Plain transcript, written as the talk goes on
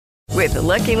With the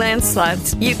Lucky Land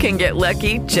Slots, you can get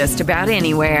lucky just about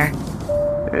anywhere.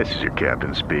 This is your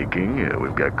captain speaking.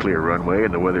 We've got clear runway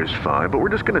and the weather's fine, but we're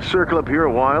just going to circle up here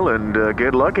a while and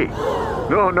get lucky.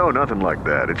 No, nothing like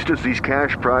that. It's just these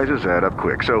cash prizes add up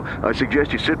quick. So I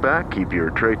suggest you sit back, keep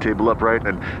your tray table upright,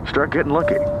 and start getting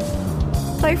lucky.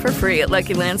 Play for free at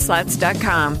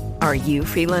LuckyLandSlots.com. Are you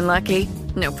feeling lucky?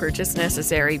 No purchase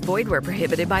necessary. Void where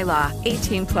prohibited by law.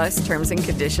 18 plus terms and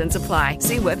conditions apply.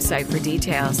 See website for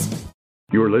details.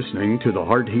 You're listening to the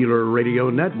Heart Healer Radio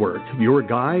Network, your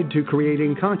guide to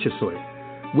creating consciously.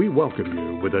 We welcome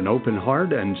you with an open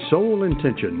heart and sole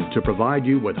intention to provide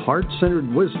you with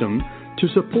heart-centered wisdom to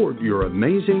support your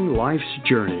amazing life's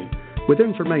journey, with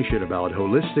information about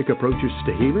holistic approaches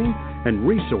to healing and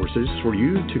resources for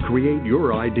you to create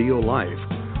your ideal life.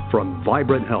 From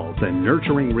vibrant health and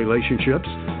nurturing relationships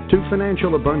to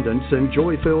financial abundance and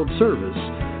joy-filled service,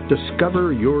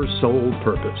 discover your soul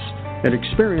purpose and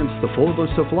experience the fullness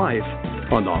of life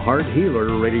on the Heart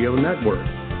Healer Radio Network.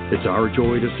 It's our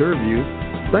joy to serve you.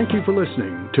 Thank you for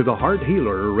listening to the Heart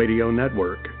Healer Radio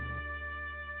Network.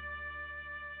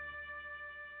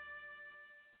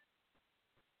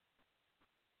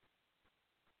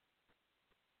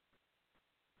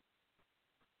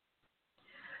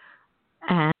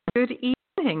 And good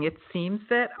evening. It seems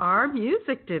that our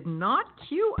music did not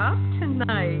queue up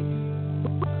tonight.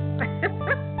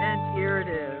 And here it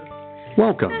is.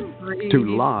 Welcome to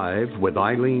Live with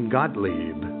Ilene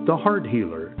Gottlieb, the Heart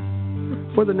Healer.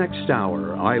 For the next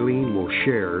hour, Ilene will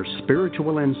share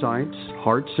spiritual insights,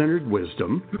 heart-centered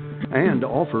wisdom, and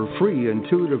offer free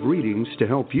intuitive readings to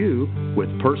help you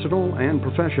with personal and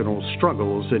professional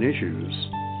struggles and issues.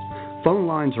 Phone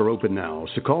lines are open now,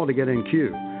 so call to get in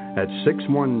queue at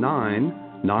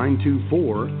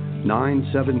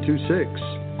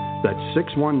 619-924-9726. That's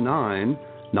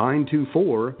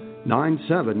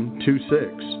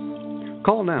 619-924-9726.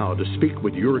 Call now to speak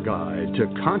with your guide to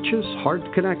Conscious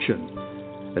Heart Connection.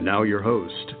 And now your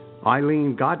host,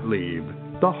 Ilene Gottlieb,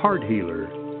 the Heart Healer.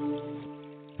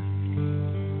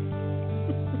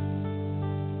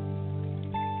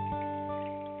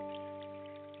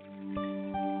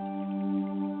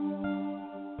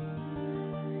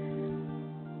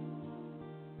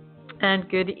 And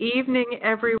good evening,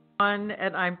 everyone.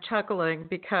 And I'm chuckling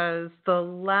because the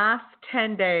last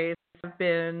 10 days have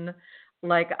been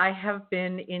like I have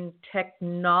been in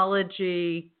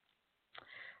technology.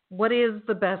 What is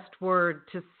the best word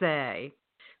to say?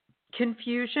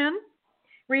 Confusion.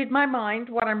 Read my mind,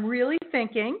 what I'm really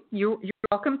thinking. You're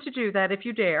welcome to do that if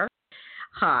you dare.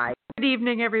 Hi. Good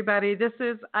evening, everybody. This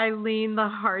is Ilene, the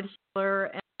Heart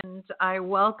Healer, and I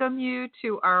welcome you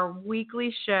to our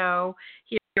weekly show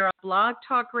here on Blog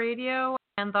Talk Radio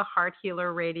and the Heart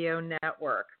Healer Radio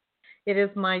Network. It is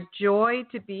my joy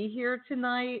to be here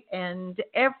tonight and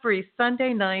every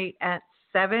Sunday night at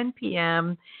 7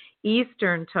 p.m.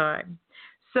 Eastern Time.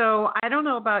 So I don't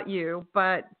know about you,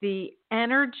 but the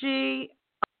energy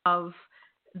of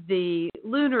the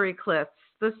lunar eclipse,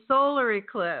 the solar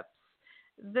eclipse,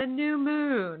 the new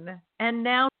moon, and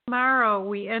now tomorrow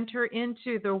we enter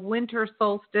into the winter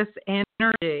solstice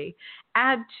energy.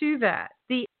 Add to that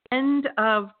the end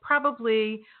of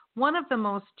probably one of the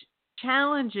most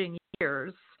challenging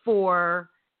years for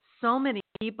so many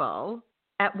people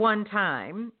at one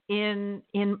time in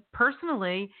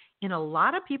personally in a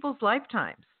lot of people's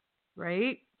lifetimes,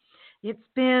 right? It's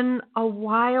been a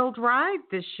wild ride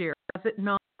this year, has it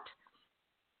not?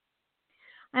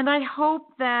 And I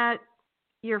hope that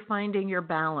you're finding your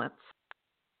balance.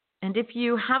 And if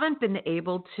you haven't been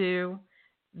able to,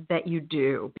 that you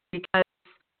do, because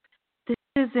this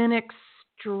is an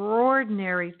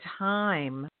extraordinary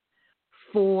time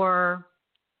for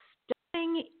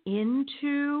stepping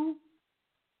into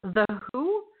the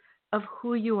who of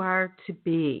who you are to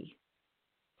be.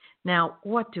 Now,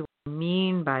 what do I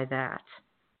mean by that?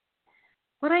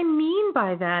 What I mean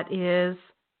by that is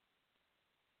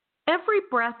every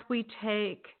breath we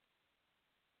take,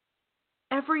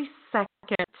 every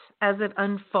second as it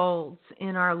unfolds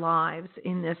in our lives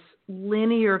in this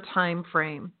linear time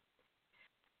frame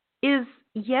is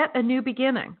yet a new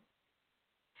beginning.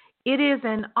 It is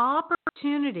an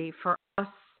opportunity for us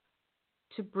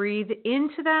to breathe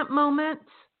into that moment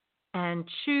and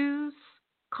choose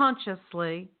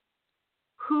consciously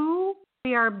who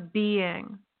we are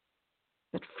being,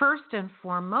 but first and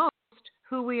foremost,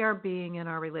 who we are being in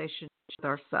our relationship with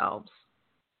ourselves.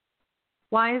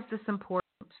 Why is this important?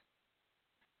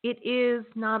 It is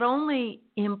not only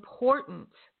important,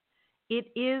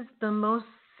 it is the most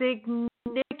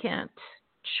significant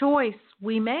choice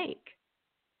we make.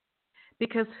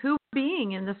 Because who we're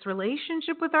being in this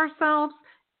relationship with ourselves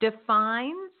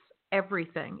defines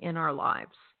everything in our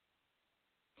lives.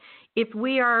 If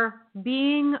we are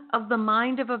being of the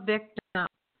mind of a victim,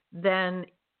 then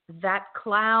that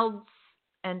clouds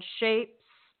and shapes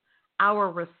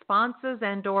our responses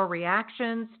and or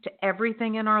reactions to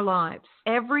everything in our lives.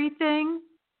 Everything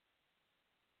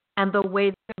and the way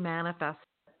that we manifest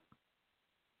it.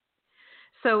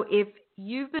 So if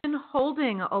you've been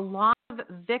holding a lot of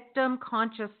victim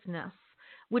consciousness,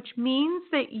 which means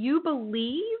that you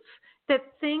believe that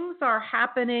things are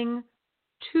happening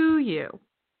to you,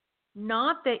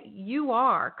 not that you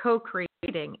are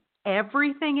co-creating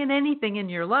everything and anything in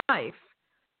your life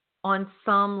on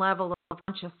some level of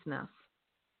consciousness.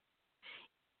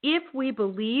 If we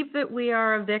believe that we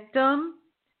are a victim,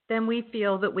 then we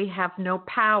feel that we have no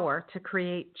power to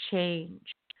create change.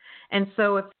 And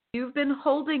so if you've been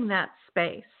holding that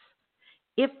space,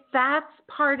 if that's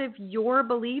part of your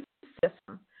belief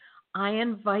system, I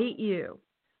invite you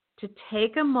to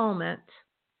take a moment,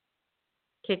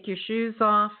 kick your shoes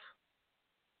off,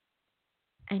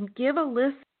 and give a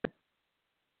listen.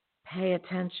 Pay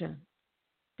attention,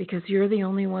 because you're the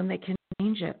only one that can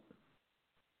change it.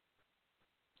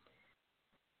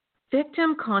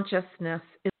 Victim consciousness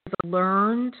is a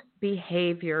learned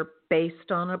behavior based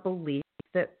on a belief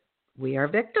that we are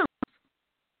victims.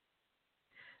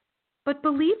 But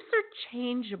beliefs are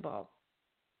changeable.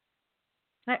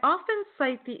 I often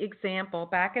cite the example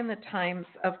back in the times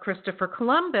of Christopher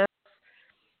Columbus.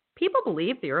 People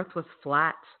believed the earth was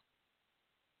flat.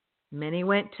 Many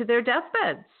went to their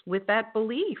deathbeds with that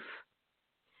belief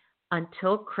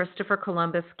until Christopher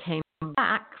Columbus came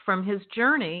back from his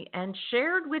journey and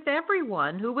shared with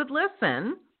everyone who would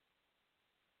listen,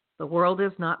 the world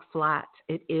is not flat.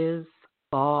 It is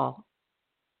a ball,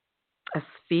 a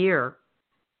sphere.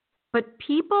 But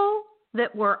people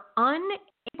that were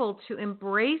unable to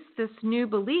embrace this new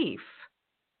belief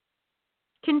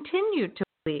continued to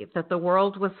believe that the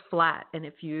world was flat. And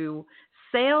if you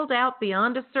sailed out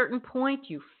beyond a certain point,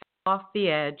 you fell off the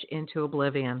edge into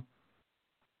oblivion.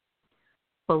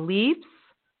 Beliefs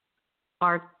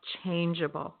are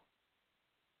changeable.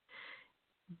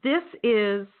 This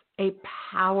is a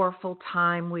powerful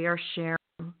time we are sharing,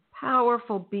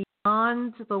 powerful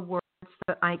beyond the words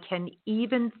that I can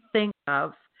even think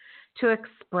of to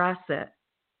express it.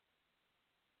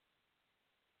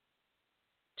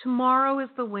 Tomorrow is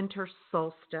the winter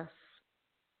solstice,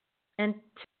 and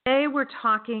today we're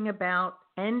talking about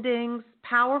endings,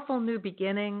 powerful new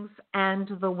beginnings, and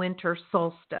the winter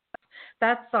solstice.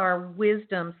 That's our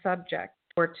wisdom subject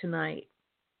for tonight.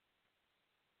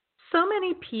 So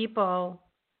many people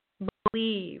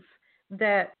believe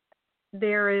that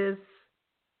there is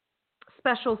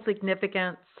special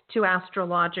significance to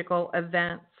astrological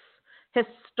events.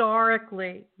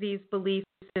 Historically, these beliefs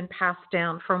have been passed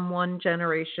down from one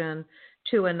generation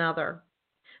to another.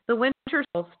 The winter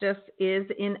solstice is,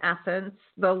 in essence,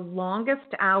 the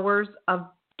longest hours of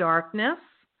darkness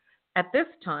at this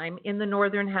time in the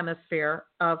northern hemisphere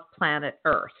of planet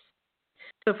Earth.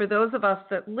 So for those of us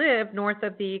that live north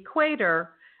of the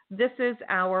equator, this is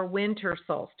our winter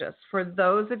solstice. For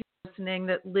those of you listening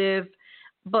that live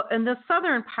in the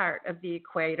southern part of the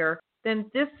equator, then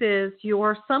this is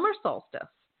your summer solstice.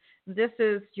 This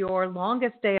is your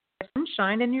longest day of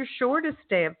sunshine and your shortest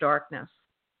day of darkness.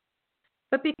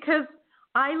 But because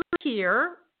I live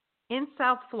here in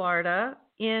South Florida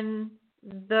in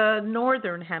the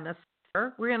northern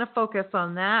hemisphere, we're going to focus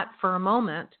on that for a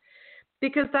moment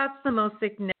because that's the most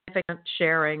significant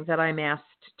sharing that I'm asked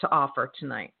to offer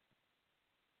tonight.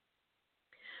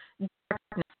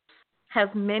 Darkness has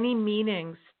many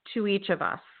meanings to each of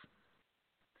us.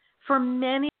 For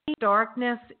many,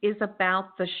 darkness is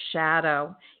about the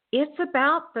shadow. It's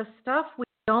about the stuff we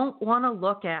don't want to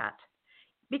look at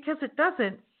because it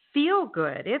doesn't feel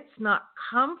good. It's not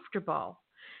comfortable.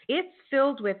 It's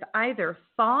filled with either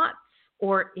thoughts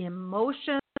or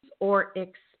emotions or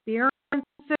experiences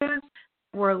that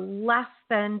were less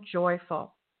than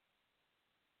joyful.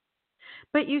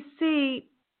 But you see,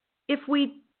 if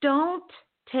we don't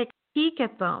take a peek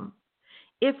at them,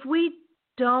 if we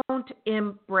don't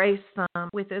embrace them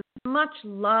with as much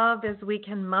love as we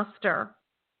can muster,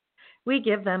 we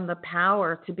give them the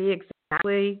power to be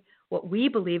exactly what we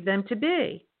believe them to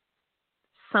be.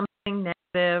 Something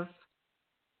negative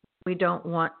we don't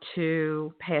want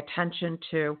to pay attention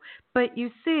to. But you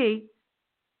see,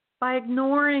 by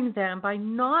ignoring them, by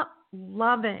not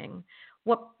loving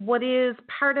what is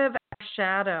part of our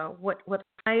shadow, what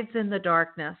hides in the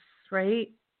darkness, right?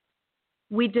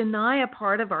 We deny a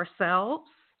part of ourselves.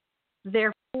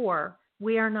 Therefore,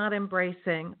 we are not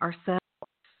embracing ourselves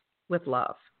with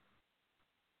love.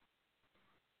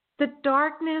 The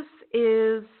darkness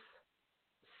is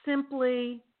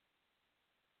simply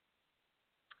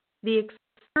the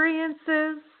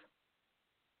experiences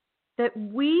that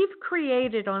we've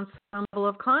created on some level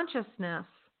of consciousness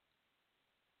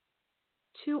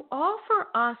to offer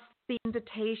us the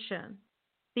invitation,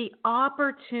 the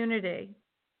opportunity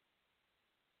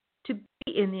to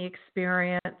be in the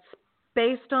experience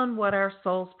based on what our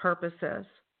soul's purpose is.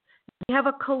 We have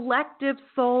a collective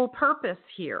soul purpose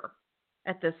here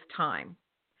at this time,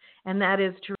 and that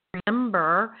is to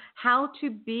remember how to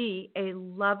be a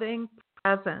loving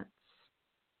presence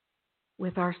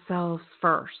with ourselves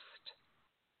first.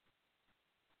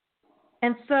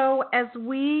 And so as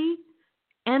we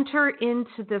enter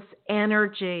into this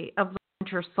energy of the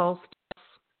winter solstice,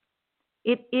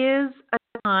 it is a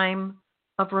time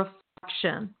of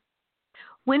reflection.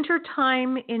 Winter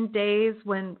time in days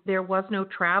when there was no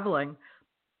traveling,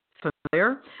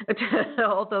 familiar,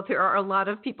 although there are a lot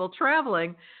of people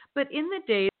traveling, but in the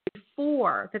days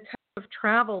before the type of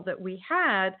travel that we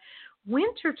had,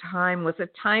 winter time was a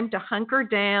time to hunker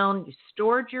down, you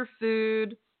stored your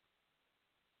food,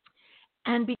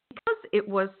 and because it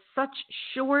was such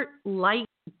short, light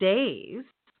days,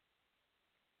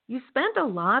 you spent a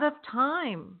lot of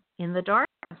time in the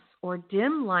darkness or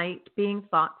dim light being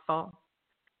thoughtful,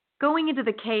 going into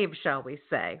the cave, shall we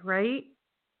say, right?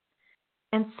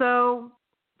 And so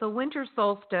the winter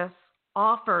solstice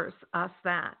offers us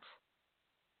that.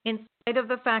 In spite of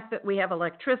the fact that we have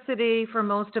electricity for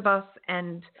most of us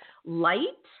and light,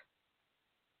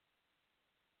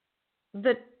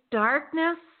 the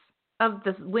darkness of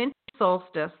the winter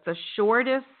solstice, the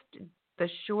shortest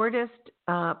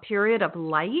period of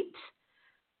light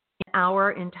in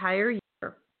our entire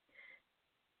year,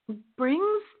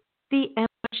 brings the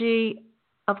energy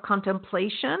of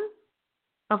contemplation,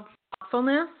 of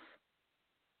thoughtfulness,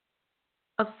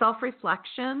 of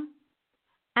self-reflection,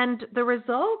 and the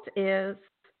result is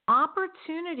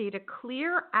opportunity to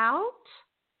clear out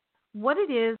what it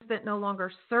is that no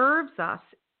longer serves us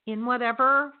in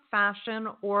whatever fashion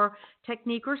or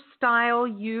technique or style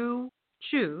you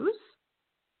choose,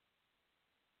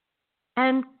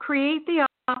 and create the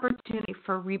opportunity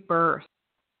for rebirth,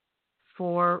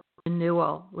 for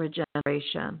renewal,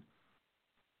 regeneration,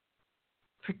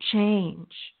 for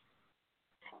change.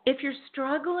 If you're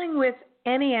struggling with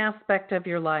any aspect of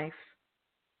your life,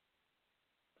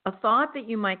 a thought that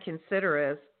you might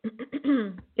consider is,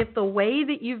 if the way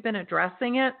that you've been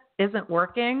addressing it isn't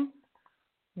working,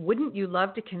 wouldn't you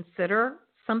love to consider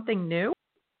something new?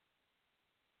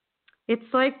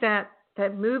 It's like that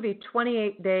movie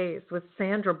 28 Days with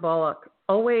Sandra Bullock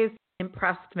always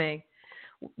impressed me.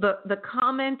 The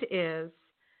comment is,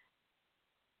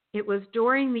 it was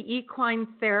during the equine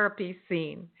therapy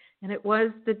scene, and it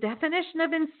was the definition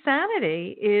of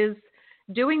insanity is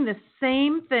doing the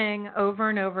same thing over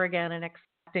and over again and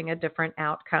expecting a different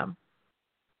outcome.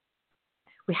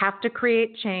 We have to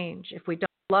create change. If we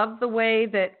don't love the way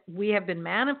that we have been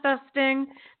manifesting,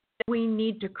 we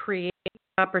need to create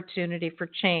opportunity for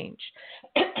change.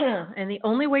 And the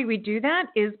only way we do that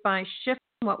is by shifting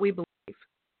what we believe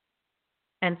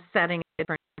and setting a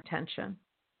different intention.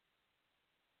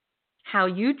 How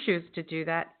you choose to do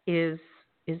that is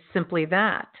simply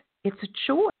that. It's a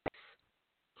choice.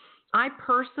 I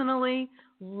personally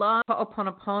love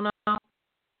Ho'oponopono.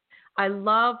 I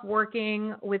love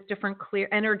working with different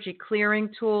energy clearing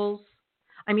tools.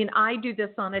 I mean, I do this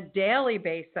on a daily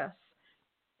basis.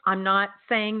 I'm not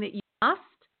saying that you must,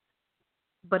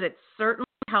 but it certainly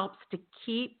helps to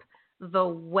keep the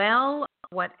well,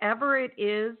 whatever it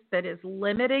is that is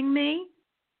limiting me,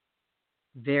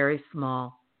 very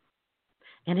small.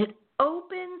 And it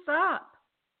opens up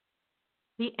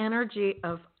the energy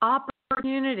of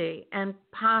opportunity and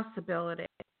possibility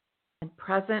and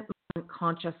present moment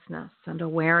consciousness and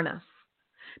awareness.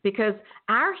 Because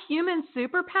our human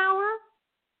superpower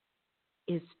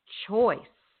is choice,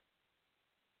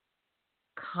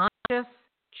 conscious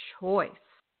choice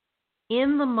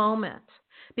in the moment.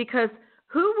 Because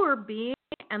who we're being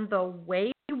and the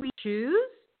way we choose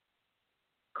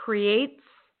creates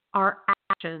our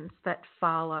actions that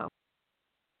follow.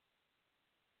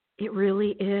 It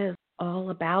really is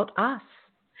all about us.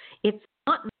 It's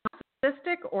not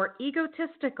narcissistic or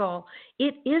egotistical.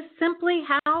 It is simply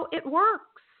how it works.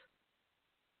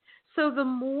 So the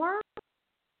more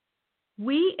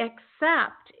we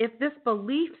accept, if this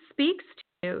belief speaks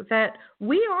to you, that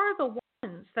we are the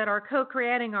ones that are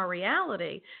co-creating our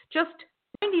reality, just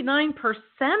 99%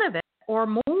 of it or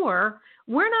more,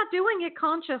 we're not doing it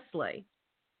consciously.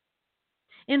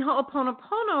 In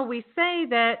Ho'oponopono, we say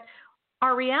that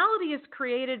our reality is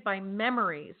created by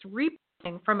memories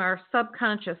replaying from our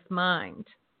subconscious mind.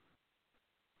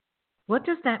 What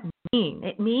does that mean?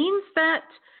 It means that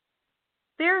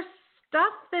there's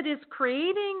stuff that is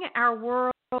creating our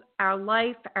world, our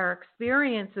life, our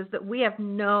experiences that we have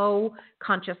no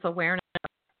conscious awareness of.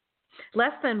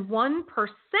 Less than 1%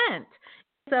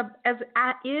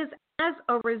 is as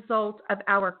a result of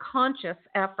our conscious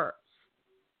efforts.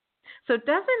 So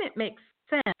doesn't it make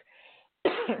sense?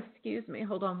 Excuse me,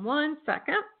 hold on one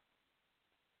second.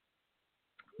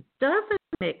 Doesn't it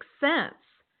make sense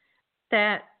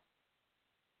that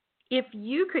if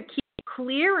you could keep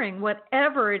clearing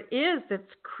whatever it is that's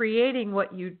creating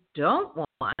what you don't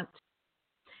want,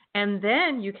 and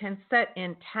then you can set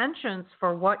intentions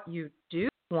for what you do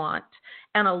want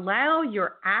and allow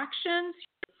your actions,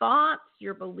 your thoughts,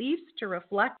 your beliefs to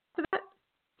reflect that,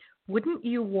 wouldn't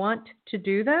you want to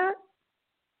do that?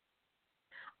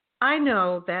 I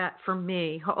know that for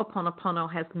me, Ho'oponopono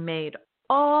has made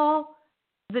all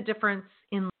the difference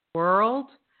in the world.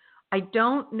 I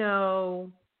don't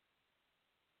know,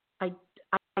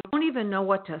 I don't even know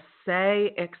what to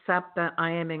say except that I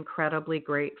am incredibly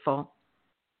grateful.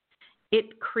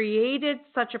 It created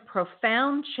such a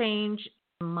profound change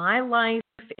in my life,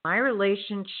 in my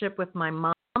relationship with my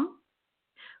mom,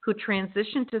 who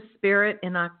transitioned to spirit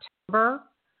in October,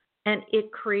 and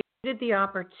it created the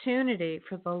opportunity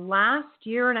for the last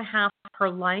year and a half of her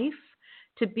life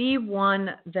to be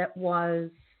one that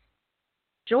was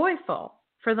joyful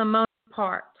for the most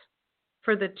part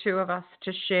for the two of us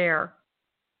to share.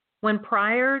 When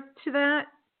prior to that,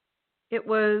 it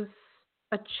was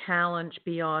a challenge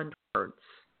beyond words.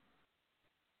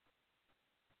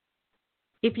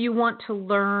 If you want to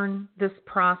learn this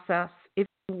process, if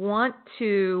you want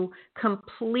to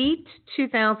complete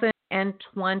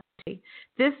 2020,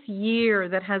 this year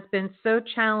that has been so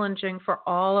challenging for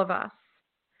all of us,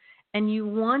 and you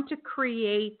want to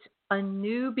create a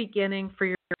new beginning for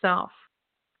yourself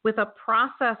with a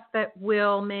process that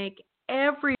will make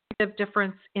every bit of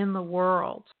difference in the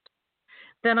world,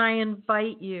 then I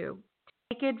invite you to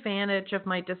take advantage of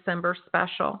my December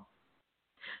special.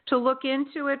 To look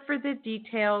into it for the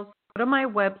details, go to my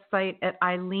website at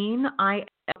Ilene,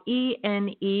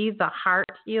 Ilene,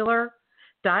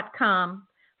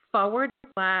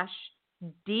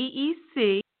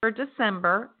 thehearthealer.com/DEC for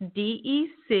December,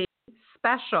 DEC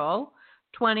special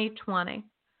 2020.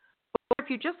 Or if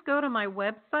you just go to my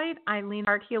website,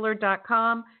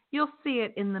 IleneHeartHealer.com, you'll see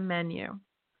it in the menu.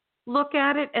 Look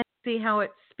at it and see how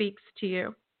it speaks to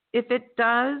you. If it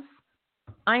does,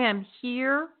 I am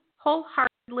here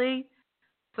wholeheartedly to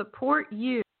support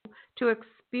you to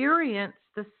experience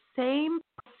the same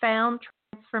profound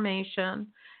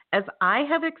transformation as I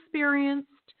have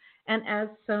experienced and as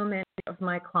so many of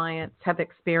my clients have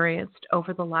experienced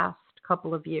over the last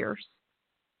couple of years.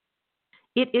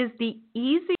 It is the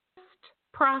easiest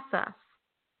process,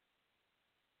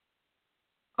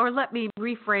 or let me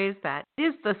rephrase that. It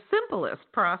is the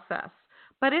simplest process,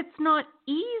 but it's not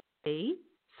easy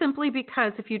simply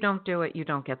because if you don't do it, you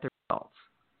don't get the results.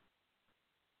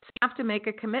 So you have to make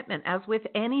a commitment, as with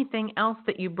anything else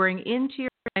that you bring into your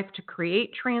life to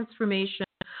create transformation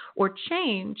or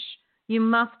change. You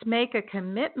must make a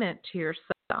commitment to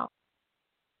yourself.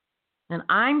 And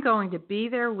I'm going to be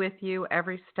there with you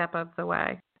every step of the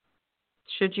way,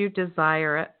 should you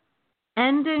desire it.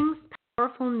 Endings,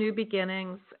 powerful new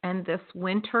beginnings, and this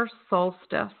winter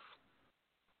solstice.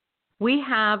 We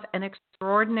have an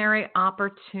extraordinary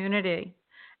opportunity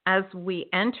as we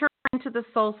enter into the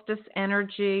solstice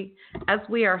energy, as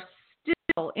we are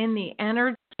still in the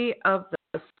energy of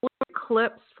the solar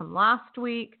eclipse from last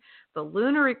week, the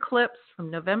lunar eclipse from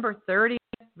November 30th,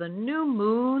 the new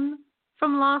moon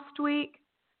from last week.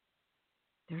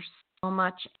 There's so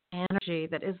much energy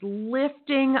that is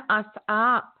lifting us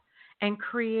up and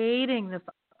creating this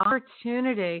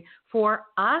opportunity for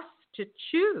us to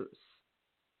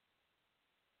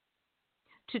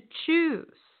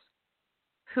choose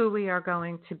who we are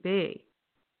going to be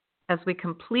as we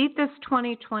complete this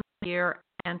 2020 year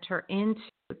and enter into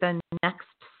the next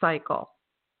cycle,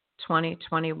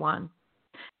 2021.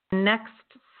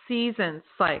 Next season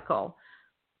cycle,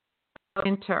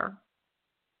 winter,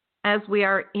 as we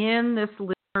are in this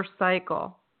lunar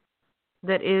cycle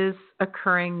that is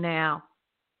occurring now.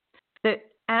 That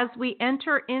as we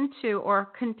enter into or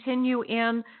continue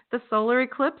in the solar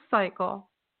eclipse cycle,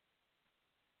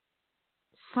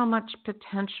 so much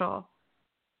potential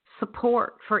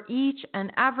support for each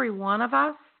and every one of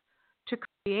us to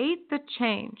create the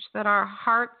change that our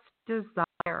hearts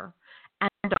desire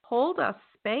and to hold a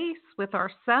space with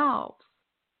ourselves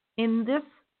in this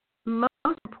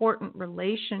most important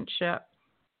relationship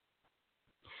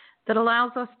that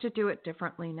allows us to do it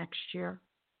differently next year.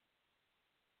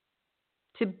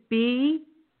 to be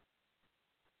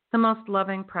the most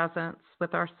loving presence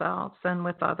with ourselves and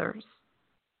with others.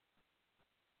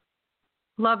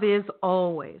 Love is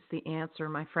always the answer,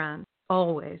 my friend,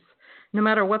 always. No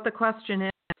matter what the question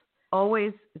is,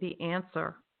 always the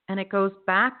answer. And it goes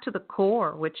back to the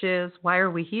core, which is, why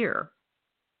are we here?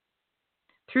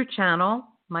 Through Channel,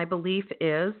 my belief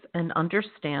is, and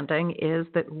understanding is,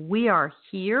 that we are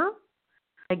here,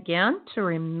 again, to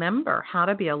remember how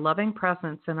to be a loving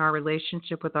presence in our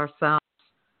relationship with ourselves.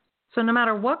 So no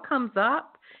matter what comes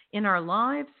up in our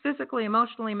lives, physically,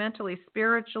 emotionally, mentally,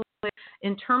 spiritually,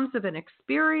 in terms of an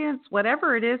experience,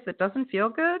 whatever it is that doesn't feel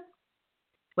good,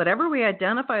 whatever we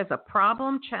identify as a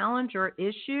problem, challenge, or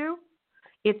issue,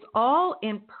 it's all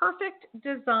in perfect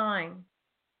design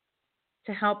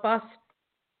to help us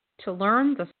to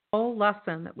learn the soul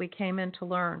lesson that we came in to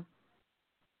learn.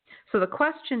 So the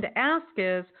question to ask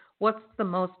is, what's the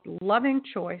most loving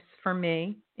choice for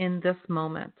me in this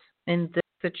moment, in this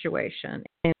situation,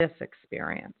 in this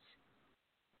experience?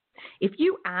 If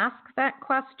you ask that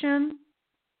question,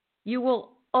 you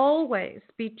will always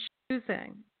be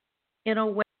choosing in a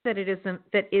way that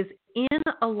is in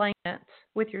alignment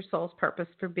with your soul's purpose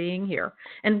for being here.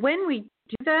 And when we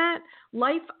do that,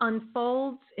 life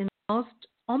unfolds in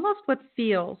almost what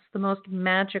feels the most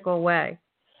magical way.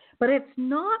 But it's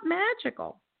not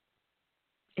magical.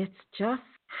 It's just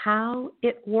how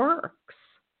it works.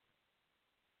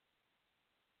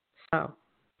 So,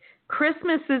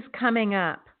 Christmas is coming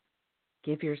up.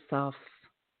 Give yourself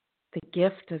the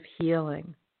gift of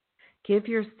healing. Give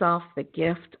yourself the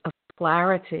gift of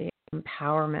clarity and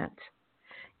empowerment.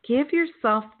 Give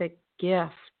yourself the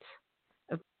gift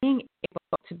of being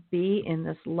able to be in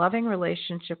this loving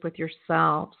relationship with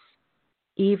yourselves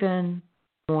even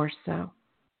more so.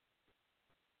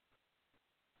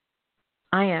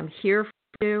 I am here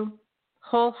for you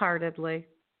wholeheartedly.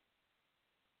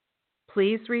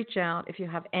 Please reach out if you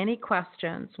have any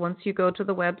questions. Once you go to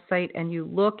the website and you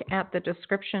look at the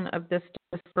description of this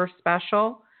first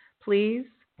special, please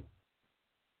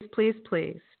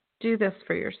do this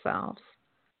for yourselves.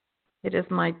 It is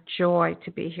my joy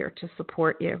to be here to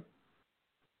support you.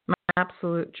 My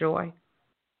absolute joy.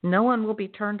 No one will be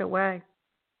turned away.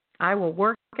 I will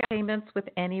work out payments with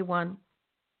anyone.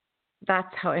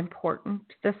 That's how important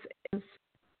this is.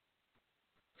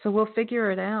 So we'll figure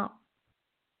it out.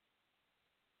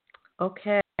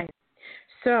 Okay.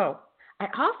 So I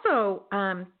also,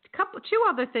 two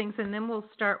other things, and then we'll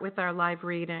start with our live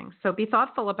reading. So be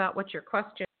thoughtful about what your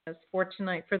question is for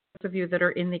tonight for those of you that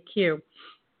are in the queue.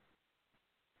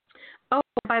 Oh,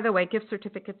 by the way, gift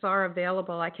certificates are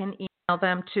available. I can email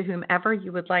them to whomever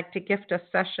you would like to gift a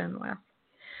session with.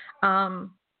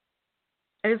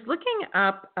 I was looking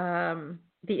up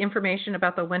the information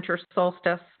about the winter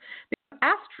solstice.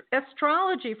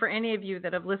 Astrology, for any of you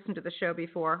that have listened to the show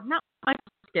before, not my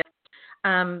gift,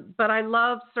 but I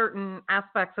love certain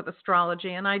aspects of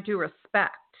astrology, and I do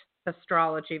respect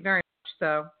astrology very much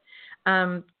so.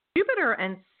 Jupiter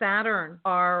and Saturn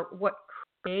are what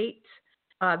create,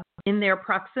 in their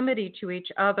proximity to each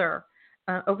other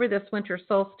over this winter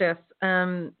solstice,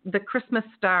 the Christmas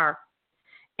star.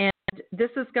 And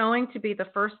this is going to be the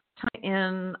first time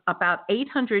in about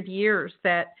 800 years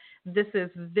that this is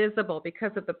visible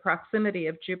because of the proximity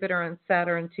of Jupiter and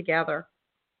Saturn together.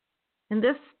 And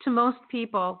this, to most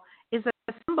people, is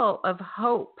a symbol of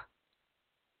hope.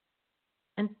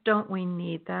 And don't we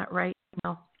need that right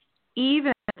now?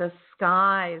 Even the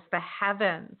skies, the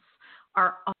heavens,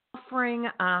 are offering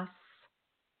us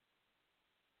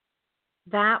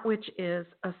that which is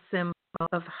a symbol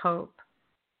of hope.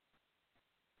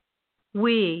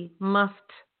 We must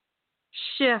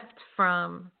shift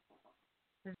from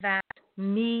that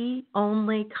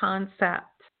me-only concept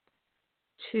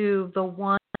to the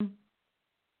one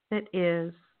that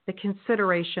is the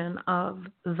consideration of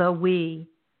the we.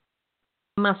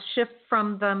 We must shift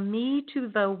from the me to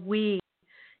the we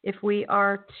if we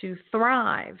are to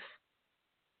thrive,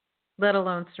 let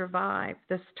alone survive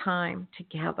this time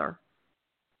together.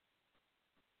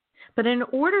 But in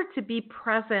order to be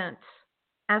present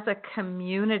as a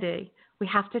community, we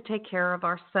have to take care of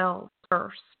ourselves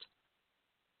first.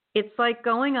 It's like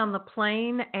going on the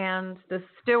plane and the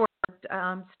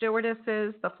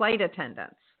stewardesses, the flight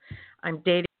attendants. I'm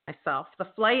dating myself. The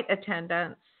flight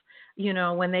attendants,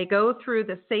 when they go through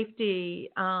the safety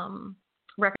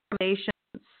recommendations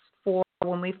for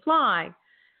when we fly,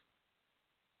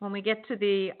 when we get to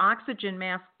the oxygen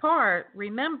mask part,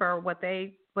 remember what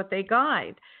they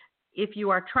guide. If you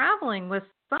are traveling with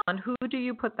someone, who do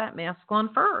you put that mask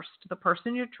on first? The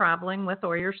person you're traveling with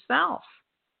or yourself?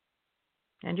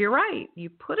 And you're right. You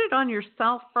put it on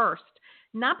yourself first.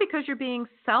 not because you're being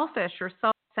selfish or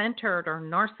self-centered or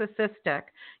narcissistic.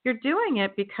 You're doing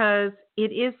it because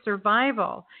it is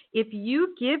survival. If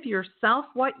you give yourself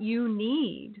what you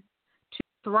need to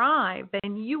thrive,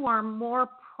 then you are more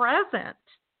present,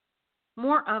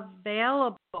 more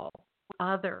available to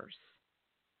others.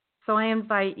 So I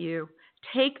invite you,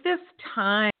 take this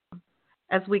time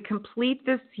as we complete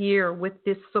this year with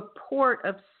the support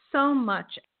of so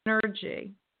much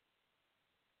energy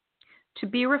to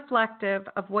be reflective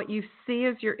of what you see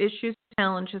as your issues,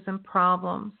 challenges, and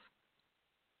problems.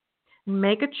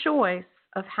 Make a choice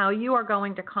of how you are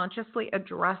going to consciously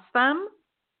address them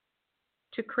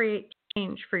to create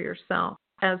change for yourself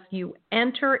as you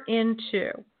enter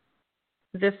into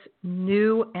this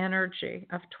new energy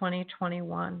of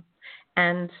 2021.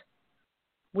 And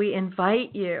we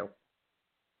invite you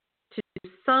to do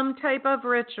some type of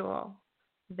ritual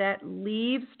that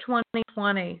leaves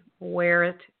 2020 where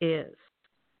it is,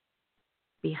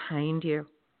 behind you.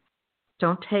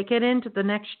 Don't take it into the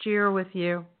next year with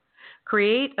you.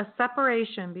 Create a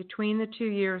separation between the 2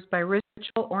 years by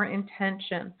ritual or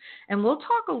intention. And we'll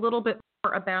talk a little bit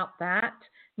more about that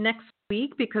next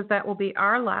week because that will be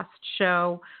our last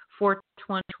show for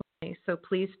 2020. So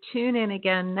please tune in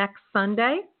again next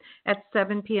Sunday at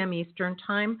 7 p.m. Eastern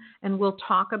Time, and we'll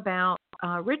talk about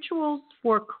rituals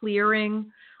for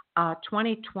clearing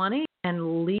 2020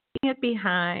 and leaving it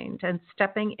behind and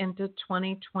stepping into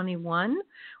 2021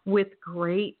 with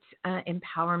great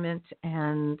empowerment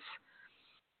and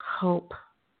hope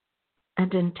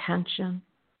and intention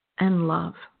and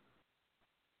love.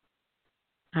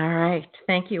 All right.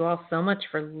 Thank you all so much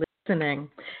for listening.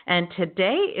 And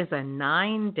today is a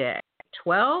 9-day,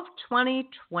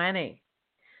 12-20-20.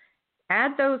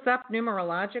 Add those up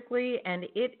numerologically, and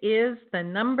it is the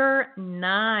number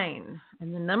 9.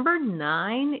 And the number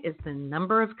 9 is the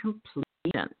number of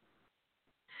completion.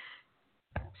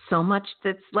 So much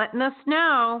that's letting us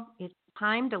know it's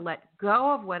time to let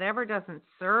go of whatever doesn't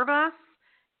serve us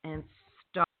and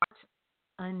start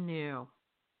anew.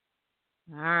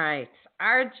 All right.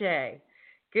 RJ,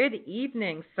 good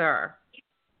evening, sir.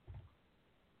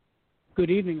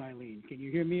 Good evening, Ilene. Can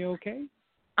you hear me okay?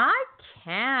 I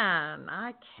can.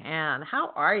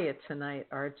 How are you tonight,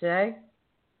 RJ?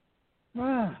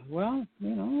 Well,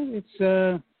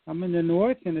 it's I'm in the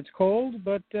north and it's cold,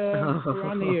 but we're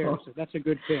on the air, so that's a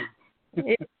good thing.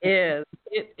 It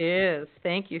is.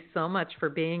 Thank you so much for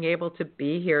being able to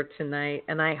be here tonight.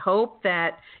 And I hope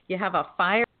that you have a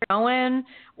fire going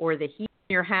or the heat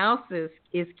in your house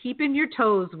is keeping your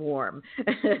toes warm,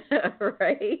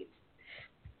 right?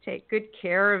 Take good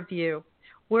care of you.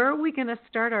 Where are we going to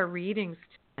start our readings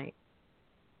tonight?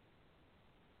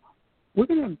 We're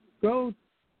going to go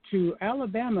to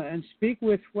Alabama and speak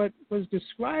with what was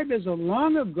described as a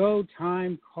long ago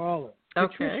time caller.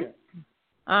 Okay. Patricia.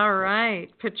 All right.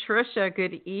 Patricia,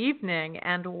 good evening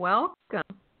and welcome.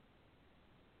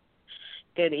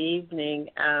 Good evening,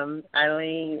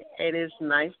 Ilene. It is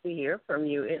nice to hear from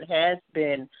you. It has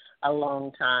been a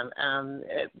long time.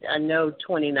 I know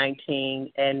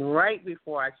 2019, and right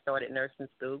before I started nursing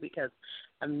school, because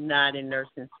I'm not in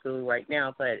nursing school right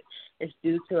now, but it's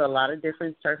due to a lot of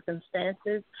different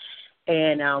circumstances,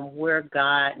 and where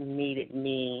God needed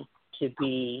me to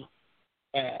be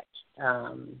at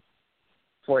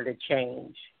for the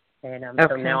change. And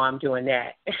so now I'm doing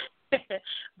that.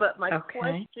 But my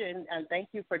question, and thank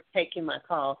you for taking my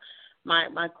call,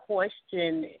 my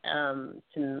question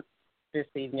to this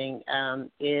evening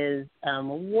is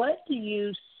what do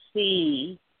you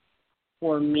see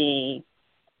for me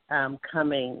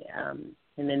coming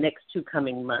in the next 2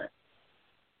 coming months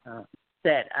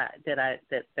that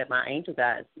my angel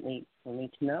guides need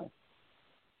to know?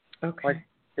 Okay. Or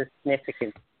the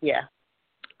significance? Yeah.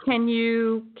 Can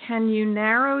you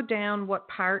narrow down what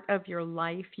part of your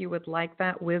life you would like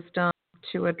that wisdom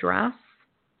to address?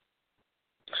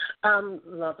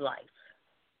 Love life.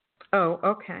 Oh,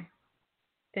 okay.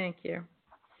 Thank you.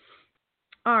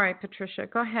 All right, Patricia,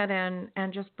 go ahead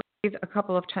and just breathe a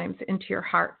couple of times into your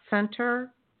heart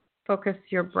center. Focus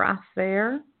your breath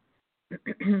there.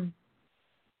 And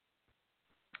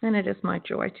it is my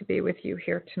joy to be with you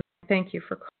here tonight. Thank you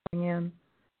for calling in.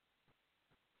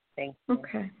 Thank you.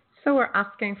 Okay. So we're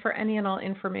asking for any and all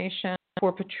information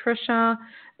for Patricia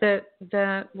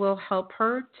that will help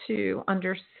her to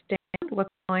understand what's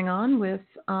going on with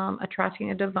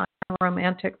attracting a divine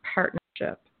romantic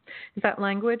partnership. Is that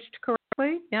languaged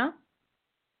correctly? Yeah?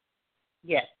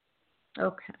 Yes.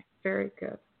 Okay. Very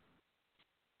good.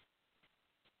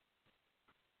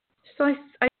 So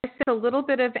I sense a little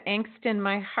bit of angst in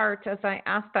my heart as I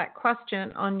ask that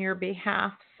question on your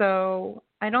behalf. So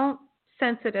I don't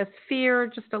sense it as fear,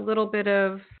 just a little bit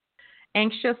of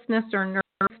anxiousness or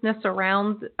nervousness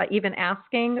around even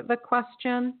asking the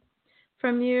question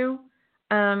from you.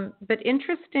 But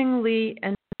interestingly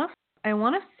enough, I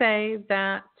want to say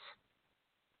that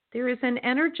there is an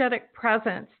energetic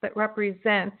presence that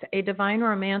represents a divine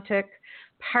romantic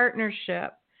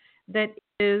partnership that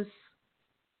is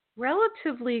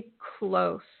relatively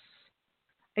close.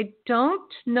 I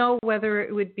don't know whether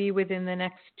it would be within the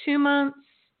next 2 months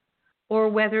or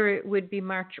whether it would be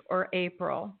March or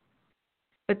April.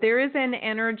 But there is an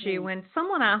energy when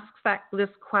someone asks this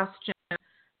question,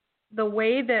 the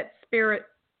way that Spirit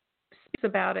speaks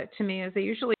about it to me is they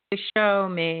usually show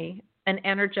me an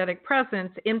energetic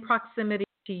presence in proximity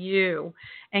to you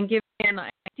and give me an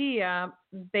idea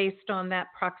based on that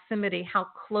proximity, how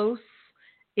close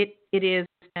it is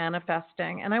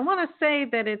manifesting. And I want to say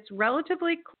that it's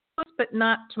relatively close, but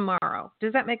not tomorrow.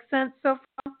 Does that make sense so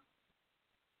far?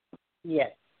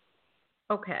 Yes.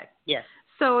 Okay. Yes.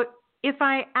 So if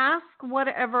I ask what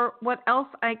else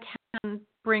I can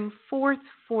bring forth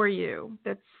for you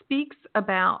that speaks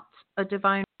about a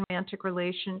divine romantic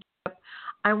relationship,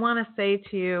 I want to say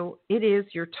to you, it is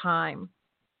your time.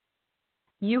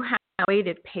 You have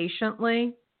waited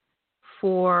patiently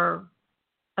for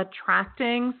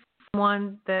attracting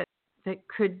someone that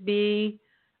could be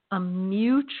a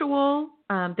mutual,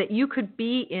 that you could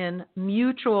be in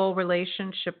mutual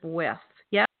relationship with.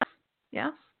 Yes?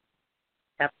 Yes?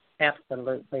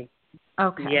 Absolutely.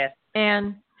 Okay. Yes.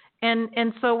 And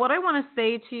so what I want to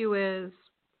say to you is,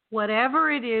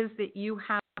 whatever it is that you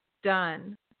have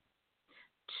done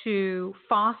to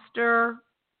foster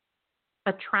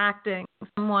attracting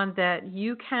someone that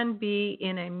you can be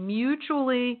in a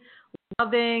mutually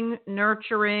loving,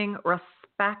 nurturing,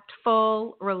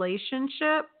 respectful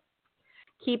relationship,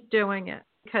 keep doing it,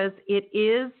 because it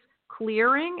is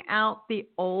clearing out the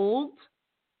old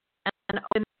and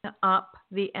opening up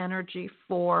the energy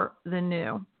for the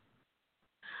new.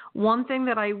 One thing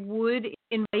that I would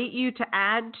invite you to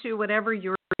add to whatever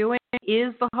you're doing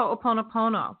is the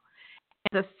Ho'oponopono.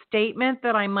 And the statement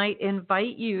that I might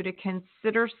invite you to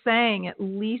consider saying at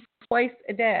least twice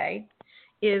a day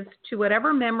is, to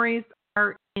whatever memories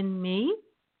are in me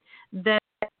that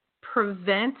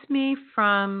prevent me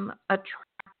from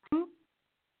attracting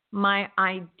my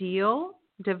ideal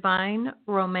divine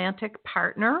romantic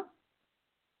partner,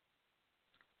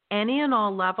 any and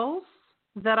all levels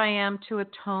that I am to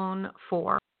atone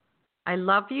for. I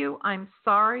love you. I'm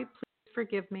sorry. Please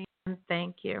forgive me, and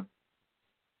thank you.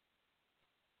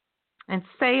 And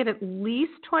say it at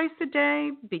least twice a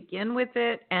day. Begin with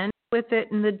it, end with it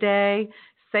in the day.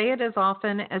 Say it as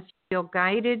often as you feel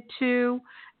guided to.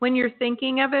 When you're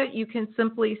thinking of it, you can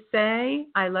simply say,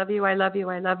 I love you, I love you,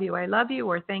 I love you, I love you,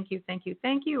 or thank you, thank you,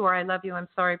 thank you, or I love you, I'm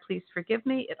sorry, please forgive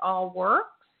me. It all works.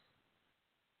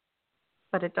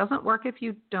 But it doesn't work if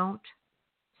you don't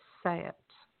say it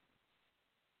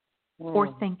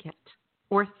or think it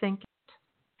or think it.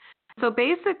 So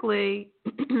basically,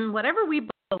 whatever we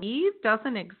believe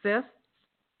doesn't exist.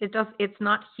 It's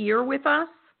not here with us.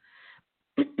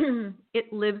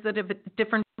 It lives at a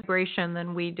different vibration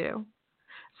than we do.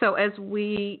 So as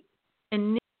we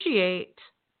initiate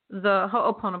the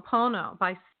Ho'oponopono,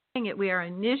 by saying it, we are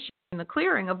initiating the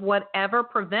clearing of whatever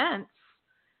prevents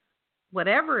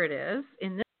whatever it is.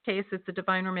 In this case, it's a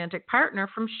divine romantic partner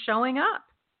from showing up.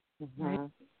 Right?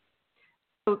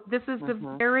 So this is a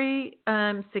very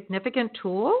significant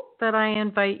tool that I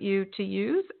invite you to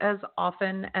use as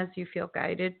often as you feel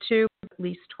guided to, at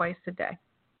least twice a day.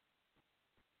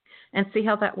 And see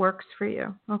how that works for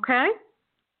you. Okay?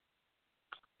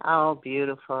 Oh,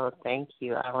 beautiful. Thank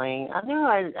you, Ilene. I know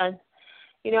I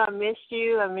miss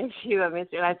you. I miss you. And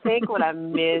I think what I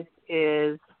miss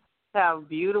is how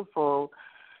beautiful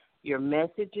your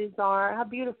messages are, how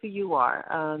beautiful you are.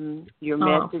 Your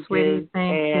messages, sweetie,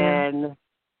 thank you.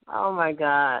 Oh my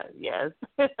God, yes.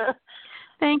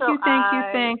 Thank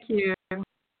you.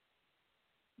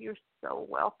 You're so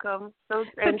welcome.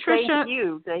 And Patricia,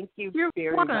 thank you you're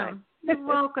very welcome. much. You're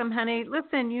welcome, honey.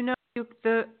 Listen,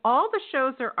 all the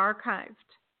shows are archived.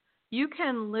 You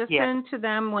can listen to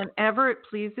them whenever it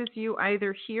pleases you,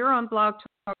 either here on Blog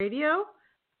Talk Radio,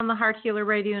 on the Heart Healer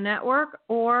Radio Network,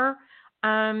 or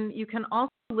you can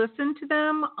also listen to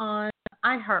them on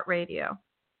iHeartRadio.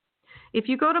 If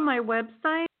you go to my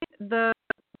website, the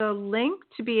link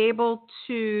to be able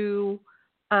to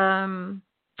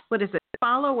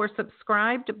follow or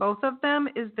subscribe to both of them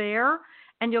is there,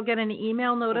 and you'll get an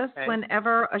email notice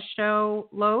whenever a show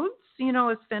loads,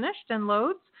 is finished and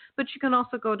loads. But you can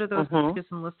also go to those pages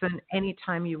and listen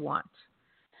anytime you want.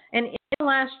 And in the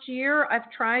last year,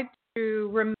 I've tried to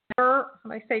remember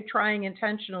when I say trying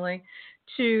intentionally,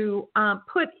 to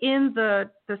put in the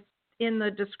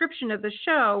description of the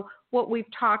show what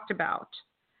we've talked about.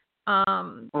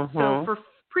 So for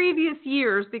previous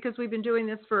years, because we've been doing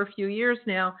this for a few years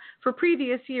now, for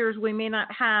previous years we may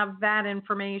not have that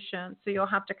information, so you'll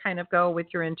have to kind of go with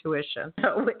your intuition.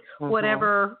 So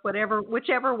whichever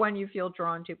one you feel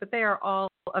drawn to, but they are all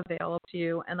available to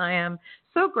you, and I am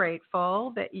so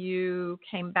grateful that you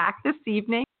came back this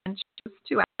evening and chose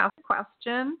to ask a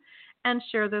question and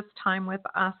share this time with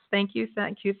us. Thank you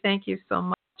so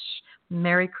much.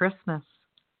 Merry Christmas.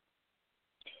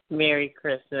 Merry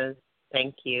Christmas.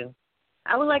 Thank you.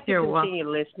 I would like to continue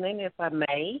listening, if I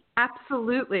may.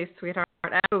 Absolutely, sweetheart.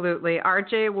 Absolutely.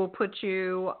 RJ will put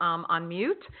you on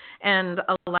mute and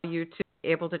allow you to be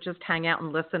able to just hang out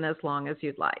and listen as long as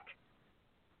you'd like.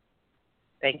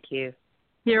 Thank you.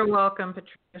 You're welcome,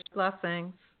 Patricia.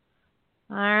 Blessings.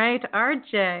 All right,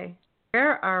 RJ,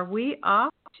 where are we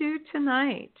off to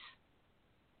tonight?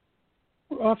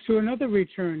 We're off to another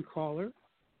return caller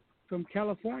from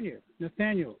California,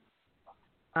 Nathaniel.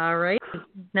 All right.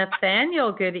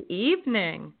 Nathaniel, good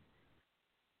evening.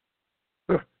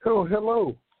 Oh,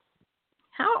 hello.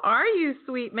 How are you,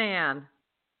 sweet man?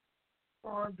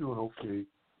 Oh, I'm doing okay.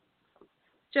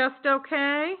 Just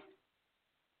okay?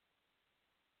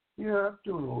 Yeah, I'm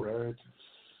doing all right.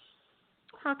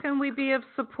 How can we be of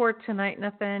support tonight,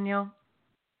 Nathaniel?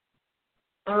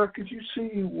 Could you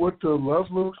see what the love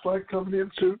looks like coming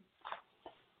in soon?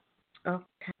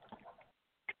 Okay.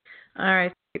 All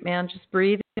right, sweet man. Just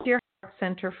breathe into your heart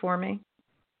center for me.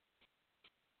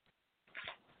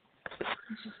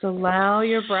 Just allow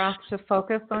your breath to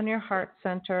focus on your heart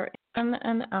center, in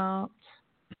and out.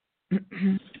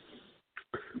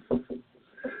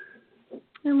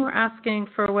 And we're asking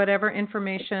for whatever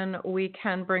information we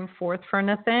can bring forth for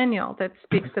Nathaniel that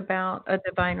speaks about a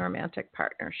divine romantic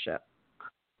partnership.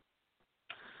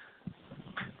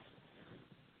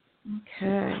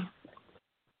 Okay.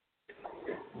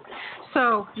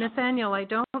 So, Nathaniel, I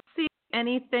don't see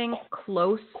anything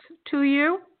close to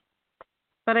you,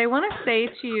 but I want to say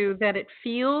to you that it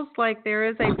feels like there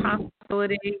is a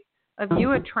possibility of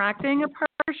you attracting a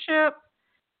partnership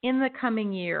in the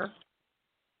coming year.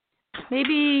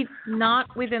 Maybe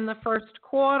not within the first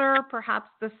quarter, perhaps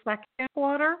the second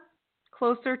quarter,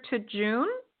 closer to June.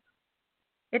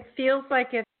 It feels like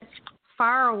it's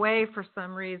far away for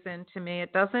some reason to me.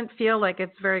 It doesn't feel like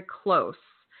it's very close.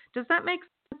 Does that make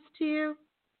sense to you?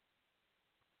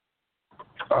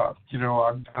 I'm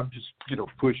just,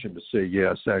 pushing to say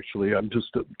yes, actually. I'm just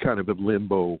kind of in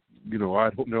limbo. I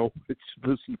don't know. It's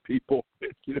listen to people,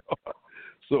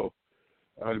 So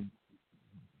I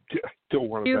don't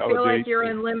want to validate. You feel like you're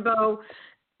in limbo.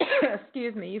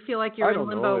 Excuse me. You feel like you're in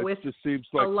limbo with it just seems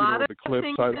like, a lot of the clips.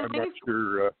 I'm not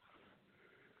sure.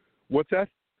 What's that?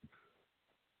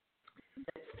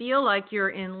 Feel like you're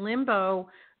in limbo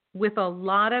with a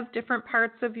lot of different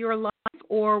parts of your life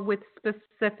or with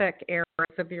specific areas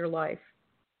of your life?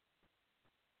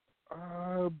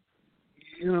 I'm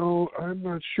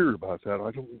not sure about that.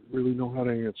 I don't really know how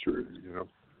to answer it,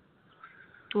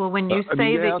 Well, when you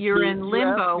say that you're in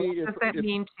limbo, what does that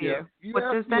mean to you?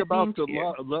 What does that mean to you?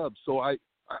 About the love, so I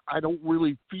don't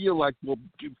really feel like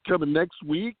coming next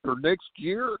week or next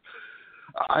year.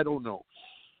 I don't know.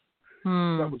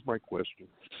 That was my question.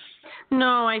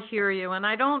 No, I hear you, and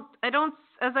I don't.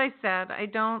 As I said, I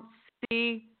don't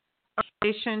see a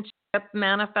relationship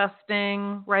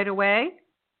manifesting right away.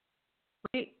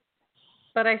 Right?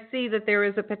 But I see that there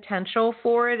is a potential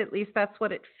for it. At least that's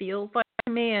what it feels like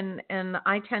to me, and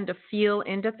I tend to feel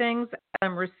into things as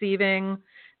I'm receiving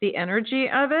the energy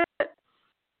of it.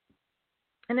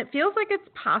 And it feels like it's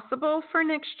possible for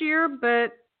next year,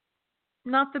 but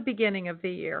not the beginning of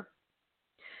the year.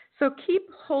 So keep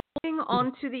holding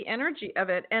on to the energy of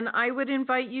it. And I would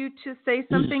invite you to say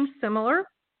something similar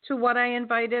to what I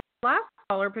invited last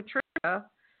caller, Patricia,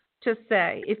 to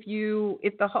say. If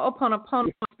the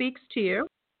Ho'oponopono speaks to you,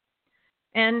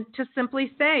 and to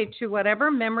simply say to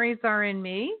whatever memories are in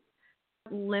me,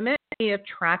 limit me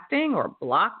attracting or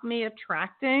block me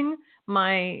attracting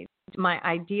my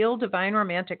ideal divine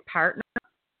romantic partner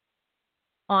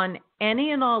on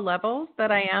any and all levels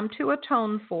that I am to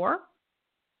atone for.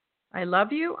 I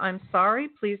love you, I'm sorry,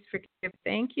 please forgive,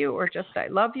 thank you, or just I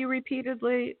love you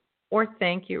repeatedly, or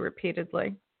thank you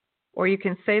repeatedly. Or you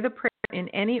can say the prayer in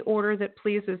any order that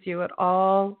pleases you. It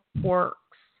all works.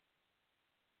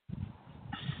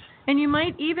 And you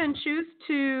might even choose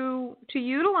to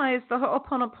utilize the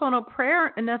Ho'oponopono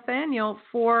prayer, Nathaniel,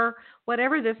 for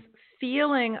whatever this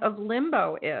feeling of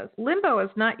limbo is. Limbo is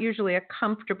not usually a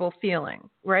comfortable feeling,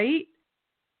 right?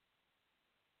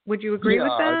 Would you agree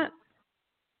with that?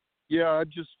 I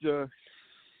just,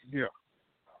 yeah.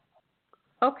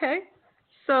 Okay.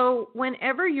 So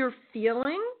whenever you're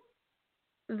feeling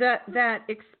that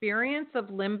experience of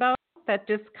limbo, that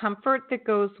discomfort that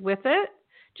goes with it,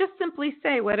 just simply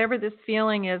say, whatever this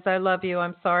feeling is, I love you,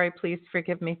 I'm sorry, please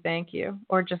forgive me, thank you.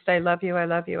 Or just, I love you, I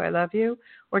love you, I love you.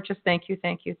 Or just, thank you,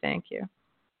 thank you, thank you.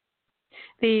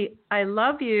 The I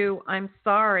love you, I'm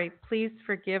sorry, please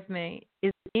forgive me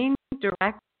is being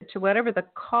directed to whatever the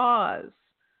cause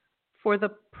for the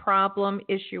problem,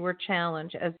 issue, or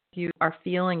challenge as you are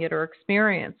feeling it or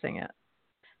experiencing it.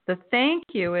 The thank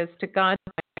you is to God,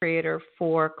 my Creator,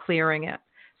 for clearing it.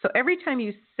 So every time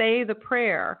you say the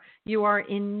prayer, you are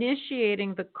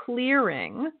initiating the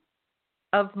clearing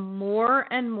of more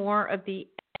and more of the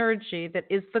energy that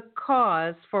is the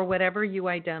cause for whatever you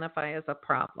identify as a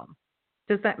problem.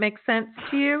 Does that make sense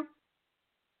to you?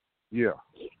 Yeah.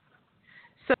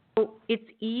 So it's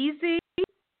easy,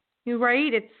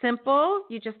 right? It's simple.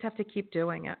 You just have to keep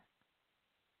doing it.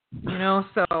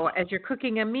 So as you're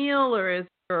cooking a meal, or as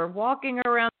you're walking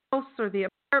around the house or the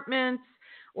apartment,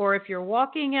 or if you're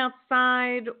walking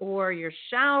outside or you're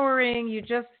showering, you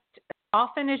just,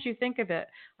 often as you think of it,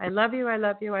 I love you, I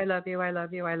love you, I love you, I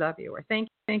love you, I love you, or thank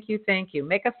you, thank you, thank you.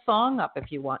 Make a song up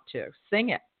if you want to. Sing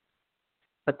it.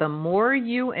 But the more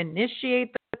you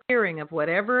initiate the clearing of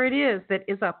whatever it is that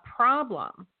is a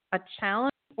problem, a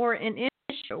challenge, or an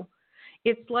issue,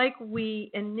 it's like we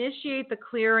initiate the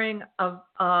clearing of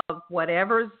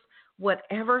whatever's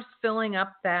filling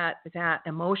up that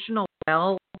emotional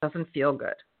well doesn't feel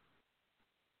good.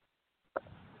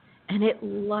 And it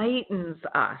lightens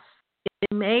us.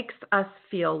 It makes us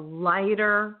feel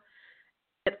lighter.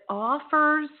 It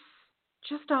offers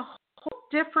just a whole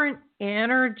different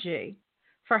energy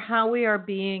for how we are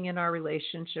being in our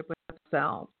relationship with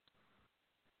ourselves.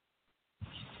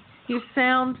 You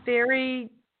sound very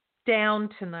down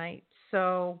tonight,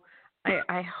 so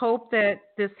I hope that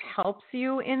this helps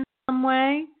you in some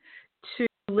way to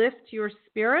lift your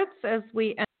spirits as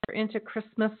we enter into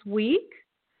Christmas week.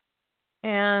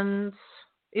 And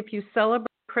if you celebrate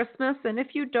Christmas, and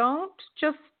if you don't,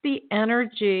 just the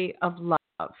energy of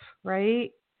love,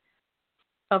 right?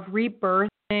 Of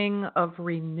rebirthing, of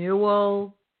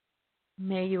renewal.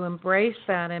 May you embrace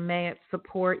that, and may it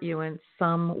support you in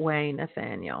some way,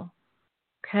 Nathaniel.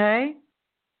 Okay?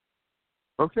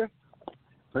 Okay.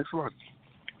 Thanks a lot.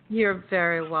 You're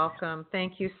very welcome.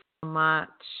 Thank you so much.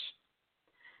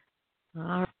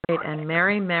 All right, and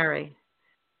Mary.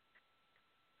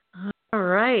 All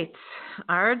right,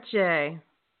 RJ.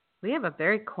 We have a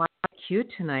very quiet queue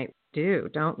tonight,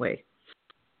 don't we?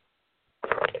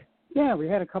 Yeah, we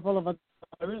had a couple of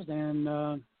others,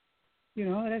 and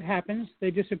it happens. They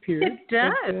disappeared. It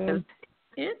does.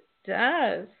 It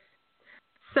does.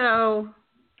 So,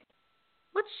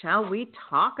 what shall we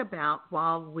talk about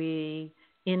while we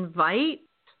invite,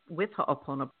 with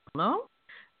Ho'oponopono,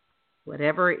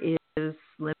 whatever is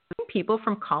limiting people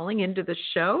from calling into the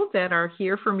show that are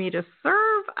here for me to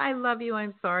serve? I love you.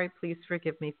 I'm sorry. Please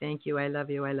forgive me. Thank you. I love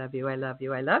you. I love you. I love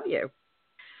you. I love you.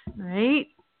 All right.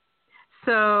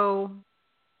 So,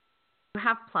 you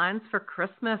have plans for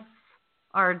Christmas,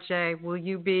 RJ? Will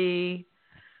you be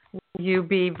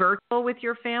virtual with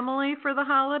your family for the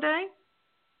holiday?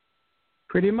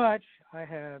 Pretty much. I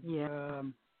have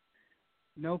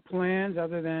no plans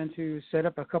other than to set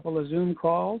up a couple of Zoom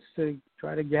calls to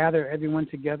try to gather everyone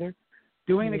together.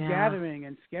 Doing the gathering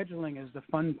and scheduling is the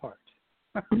fun part.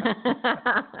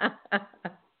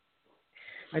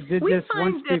 I did this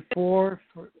once before.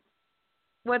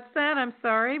 What's that? I'm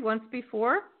sorry. Once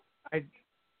before?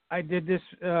 I did this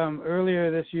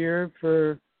earlier this year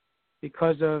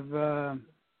because of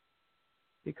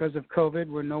COVID,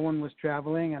 where no one was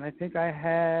traveling, and I think I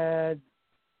had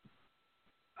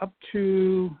up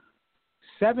to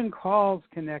 7 calls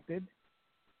connected,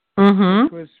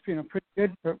 which was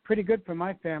pretty good for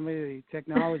my family. The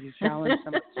technology challenge,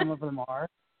 some of them are.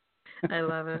 I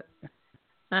love it.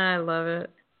 I love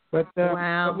it. But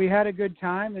wow. But we had a good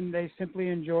time, and they simply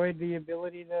enjoyed the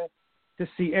ability to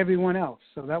see everyone else.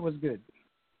 So that was good.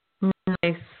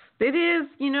 Nice. It is,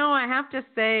 I have to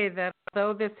say that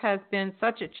although this has been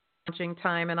such a challenging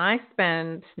time, and I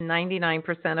spend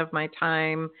 99% of my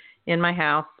time in my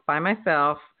house by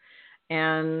myself,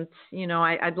 and,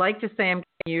 I'd like to say I'm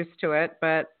getting used to it,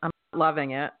 but I'm not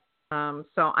loving it.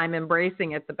 So I'm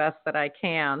embracing it the best that I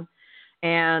can.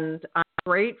 And I'm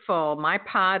grateful. My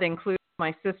pod includes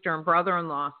my sister and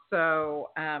brother-in-law.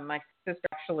 So my sister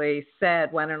actually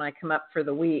said, why don't I come up for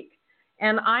the week?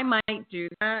 And I might do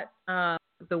that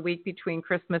the week between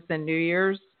Christmas and New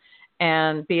Year's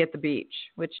and be at the beach,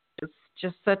 which is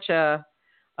just such a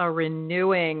a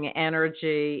renewing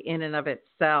energy in and of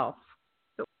itself.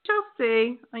 So we shall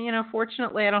see.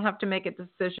 Fortunately, I don't have to make a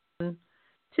decision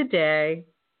today.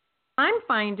 I'm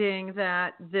finding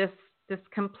that this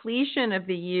completion of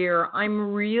the year,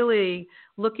 I'm really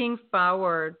looking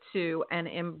forward to and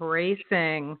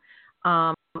embracing,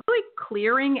 really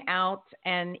clearing out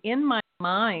and in my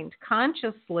mind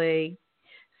consciously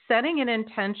setting an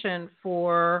intention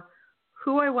for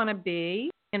who I want to be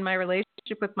in my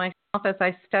relationship with myself as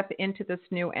I step into this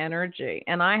new energy.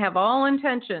 And I have all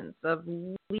intentions of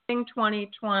leaving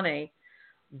 2020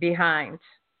 behind.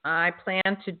 I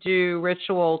plan to do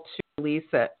ritual to release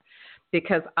it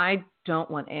because I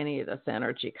don't want any of this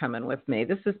energy coming with me.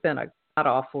 This has been a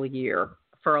god-awful year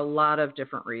for a lot of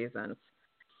different reasons.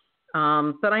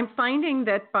 But I'm finding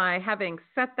that by having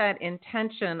set that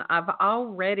intention, I've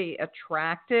already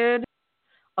attracted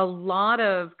a lot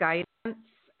of guidance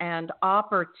and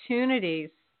opportunities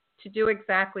to do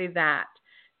exactly that,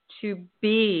 to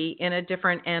be in a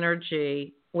different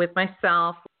energy with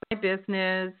myself, with my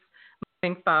business,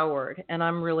 moving forward. And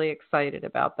I'm really excited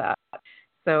about that.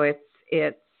 So it's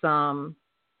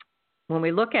when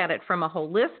we look at it from a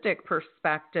holistic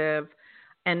perspective,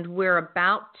 and we're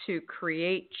about to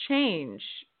create change,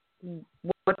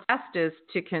 what's best is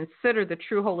to consider the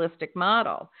true holistic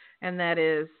model, and that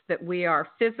is that we are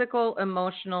physical,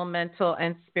 emotional, mental,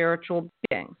 and spiritual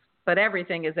beings. But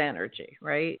everything is energy,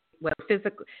 right?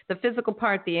 The physical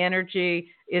part, the energy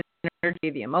is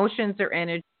energy, the emotions are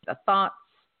energy, the thoughts,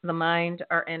 the mind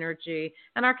are energy,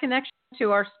 and our connection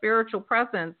to our spiritual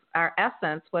presence, our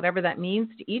essence, whatever that means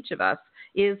to each of us,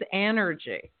 is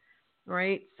energy,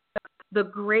 right? The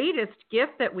greatest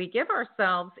gift that we give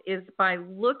ourselves is by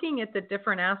looking at the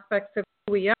different aspects of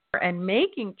who we are and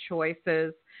making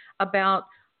choices about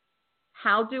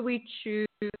how do we choose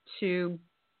to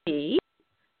be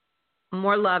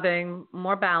more loving,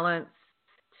 more balanced,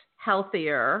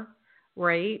 healthier,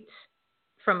 right?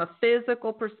 From a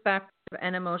physical perspective,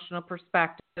 an emotional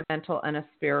perspective, mental, and a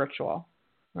spiritual,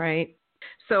 right?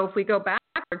 So if we go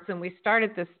backwards and we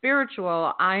started the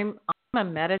spiritual, I'm a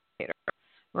meditator.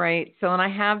 Right. So, and I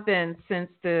have been since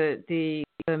the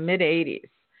mid 80s,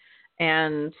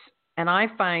 and I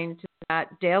find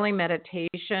that daily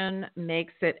meditation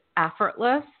makes it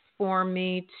effortless for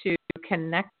me to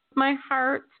connect with my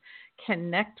heart,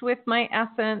 connect with my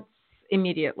essence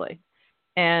immediately,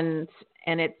 and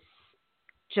it's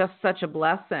just such a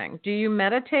blessing. Do you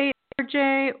meditate,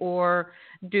 Jay, or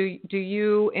do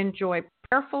you enjoy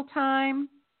prayerful time?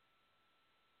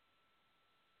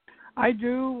 I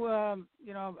do. I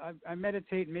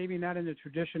meditate, maybe not in the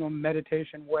traditional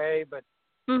meditation way, but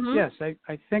yes, I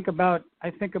think about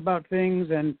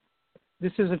things, and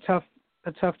this is a tough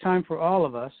time for all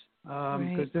of us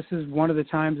because this is one of the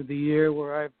times of the year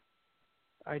where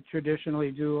I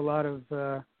traditionally do a lot of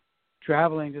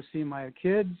traveling to see my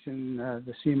kids and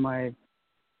to see my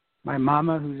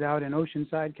mama who's out in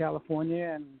Oceanside,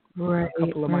 California, and a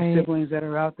couple of my siblings that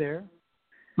are out there,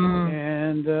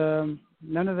 and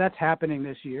none of that's happening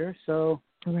this year. So,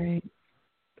 it's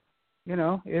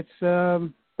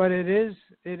but it is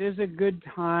a good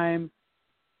time.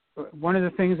 One of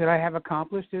the things that I have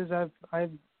accomplished is I've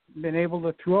been able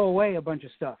to throw away a bunch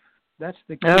of stuff. That's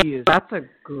the key. That's a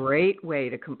great way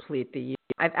to complete the year.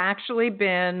 I've actually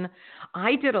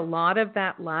I did a lot of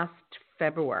that last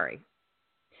February,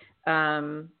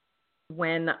 when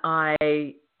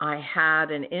I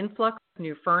had an influx of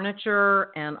new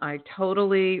furniture, and I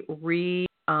totally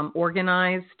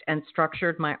reorganized and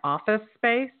structured my office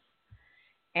space.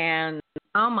 And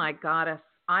oh my goddess,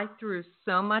 I threw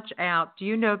so much out. Do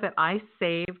you know that I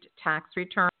saved tax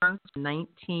returns in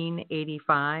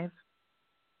 1985?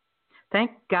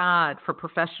 Thank God for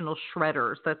professional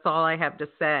shredders. That's all I have to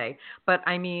say. But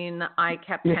I mean, I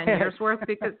kept 10 years worth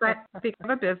because I have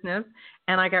a business,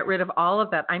 and I got rid of all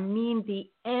of that. I mean, the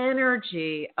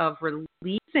energy of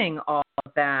releasing all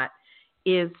of that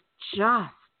is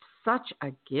just such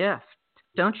a gift.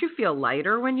 Don't you feel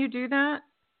lighter when you do that?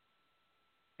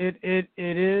 It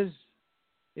is.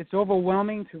 It's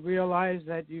overwhelming to realize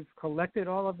that you've collected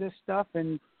all of this stuff,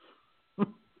 and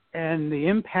the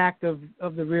impact of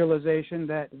the realization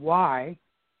that why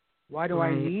do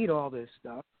I need all this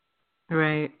stuff?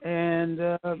 Right. And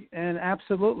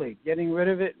absolutely, getting rid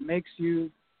of it makes you,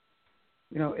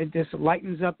 it just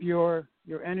lightens up your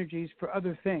energies for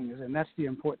other things, and that's the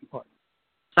important part.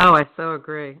 Oh, I so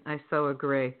agree.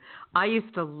 I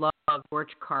used to love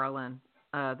George Carlin,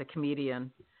 the comedian.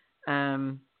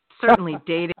 Certainly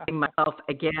dating myself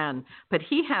again, but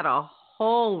he had a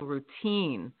whole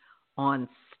routine on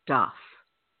stuff.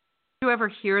 Did you ever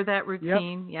hear that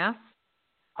routine? Yep. Yes?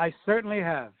 I certainly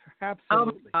have. Absolutely. Oh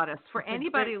my goddess! For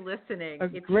anybody listening,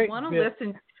 if you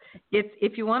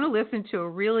want to listen to a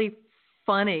really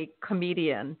funny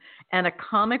comedian and a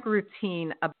comic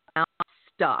routine about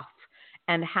stuff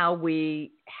and how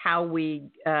we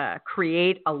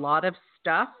create a lot of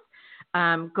stuff,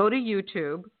 go to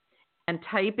YouTube and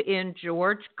type in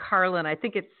George Carlin. I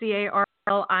think it's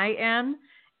Carlin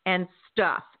and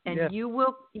stuff. And yes. you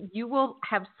will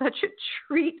have such a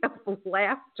treat of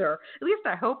laughter. At least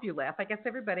I hope you laugh. I guess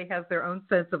everybody has their own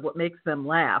sense of what makes them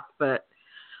laugh. But,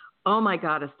 oh, my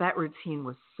goddess, that routine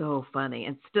was so funny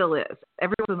and still is.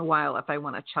 Every once in a while, if I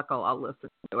want to chuckle, I'll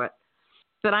listen to it.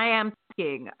 But I am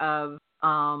thinking of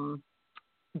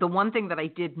the one thing that I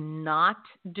did not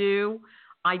do.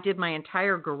 I did my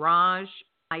entire garage.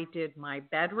 I did my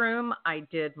bedroom. I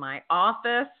did my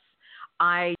office.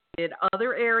 I did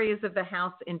other areas of the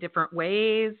house in different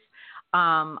ways.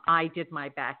 I did my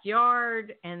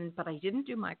backyard, but I didn't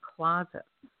do my closet.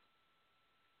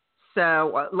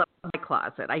 So my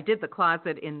closet. I did the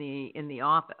closet in the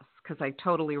office because I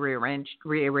totally rearranged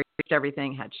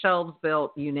everything, had shelves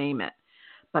built, you name it.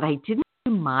 But I didn't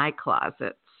do my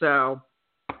closet. So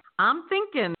I'm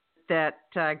thinking that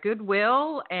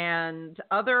Goodwill and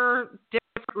other different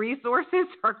resources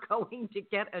are going to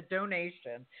get a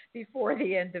donation before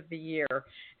the end of the year.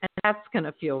 And that's going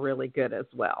to feel really good as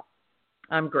well.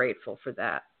 I'm grateful for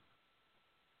that.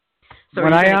 So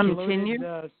when are I you unloaded, continue?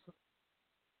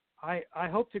 I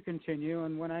hope to continue.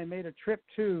 And when I made a trip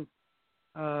to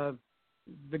the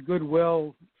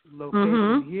Goodwill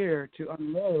location here to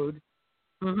unload,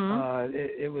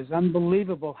 it was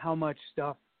unbelievable how much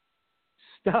stuff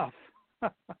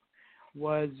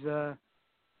was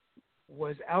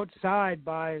outside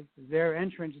by their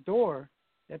entrance door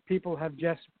that people have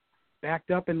just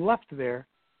backed up and left there,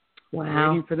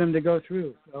 waiting for them to go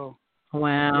through. So,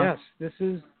 yes, this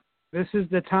is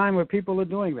the time where people are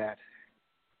doing that.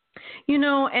 You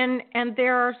know, and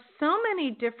there are so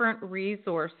many different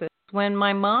resources. When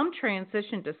my mom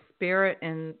transitioned to Spirit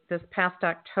in this past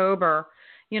October,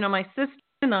 you know, my sister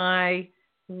and I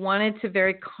wanted to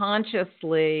very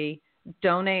consciously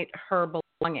donate her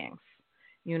belongings.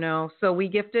 You know, so we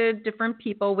gifted different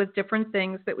people with different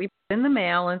things that we put in the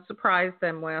mail and surprised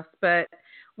them with. But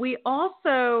we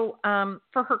also,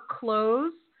 for her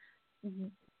clothes,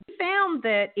 we found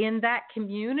that in that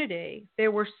community, there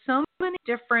were so many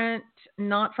different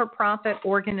not-for-profit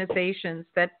organizations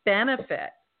that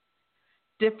benefit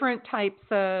different types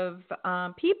of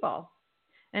people.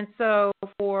 And so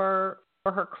for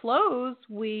her clothes,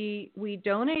 we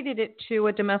donated it to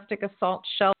a domestic assault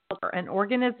shelter, an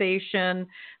organization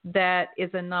that is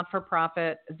a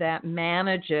not-for-profit that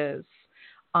manages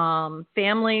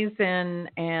families and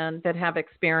that have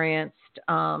experienced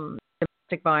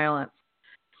domestic violence.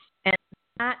 And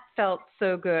that felt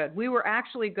so good. We were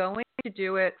actually going to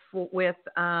do it with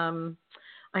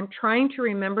I'm trying to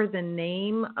remember the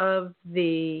name of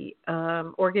the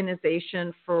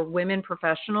organization for women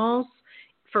professionals,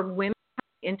 for women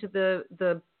into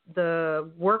the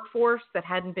workforce that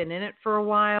hadn't been in it for a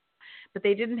while, but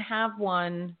they didn't have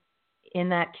one in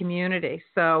that community.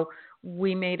 So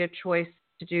we made a choice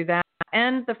to do that.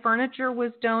 And the furniture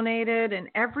was donated and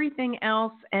everything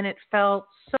else, and it felt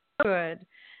so good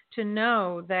to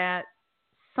know that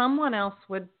someone else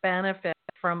would benefit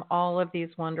from all of these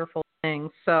wonderful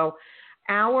things. So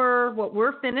what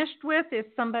we're finished with is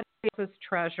somebody else's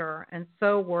treasure, and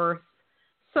so worth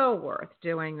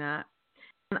doing that.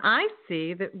 And I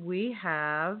see that we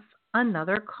have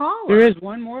another caller. There is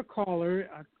one more caller.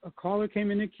 A caller came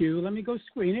in the queue. Let me go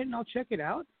screen it, and I'll check it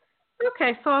out.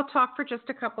 Okay, so I'll talk for just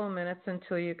a couple of minutes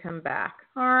until you come back.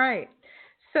 All right.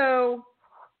 So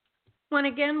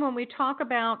when we talk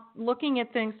about looking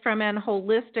at things from an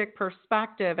holistic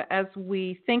perspective, as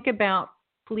we think about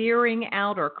clearing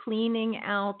out or cleaning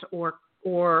out or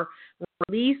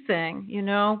releasing, you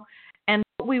know, and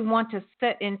what we want to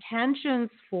set intentions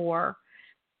for,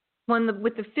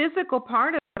 with the physical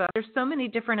part of it, there's so many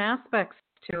different aspects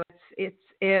to it.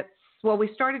 We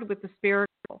started with the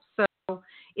spiritual. So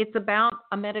it's about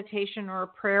a meditation or a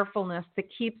prayerfulness that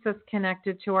keeps us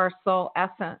connected to our soul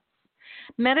essence.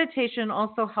 Meditation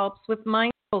also helps with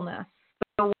mindfulness,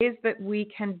 the ways that we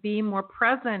can be more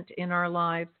present in our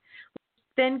lives, which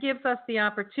then gives us the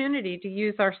opportunity to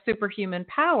use our superhuman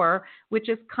power, which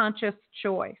is conscious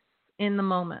choice in the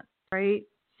moment, right?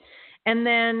 And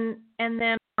then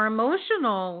our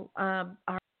emotional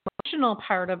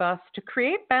part of us, to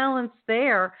create balance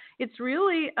there, it's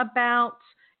really about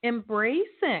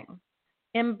embracing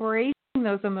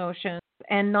those emotions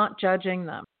and not judging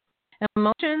them. And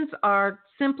emotions are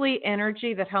simply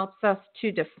energy that helps us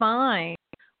to define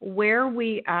where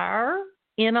we are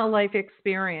in a life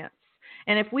experience.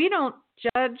 And if we don't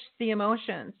judge the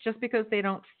emotions just because they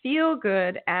don't feel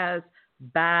good as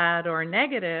bad or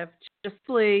negative, just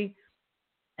simply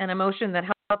an emotion that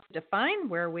helps define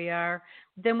where we are,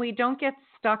 then we don't get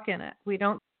stuck in it. We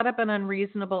don't set up an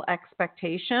unreasonable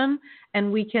expectation,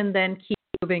 and we can then keep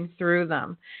moving through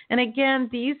them. And again,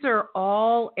 these are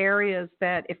all areas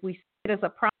that if we see it as a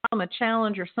problem, a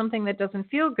challenge, or something that doesn't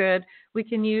feel good, we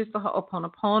can use the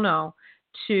Ho'oponopono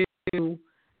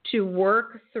to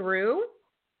work through,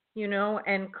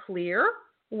 and clear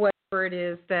whatever it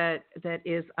is that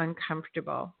is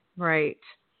uncomfortable. Right.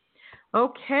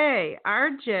 Okay,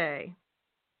 RJ.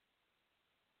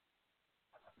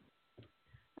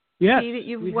 Yes, see that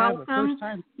you've we welcomed. have a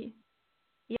first-time.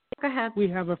 Yeah, go ahead. We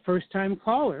have a first-time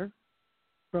caller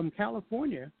from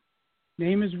California.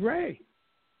 Name is Ray.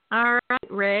 All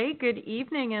right, Ray. Good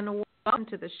evening and welcome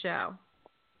to the show.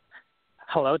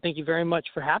 Hello. Thank you very much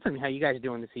for having me. How are you guys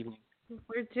doing this evening?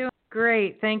 We're doing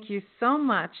great. Thank you so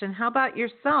much. And how about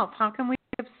yourself? How can we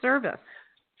give service?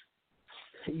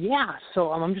 Yeah,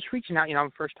 so I'm just reaching out. I'm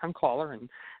a first-time caller, and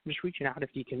I'm just reaching out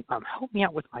if you can help me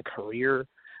out with my career.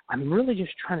 I'm really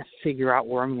just trying to figure out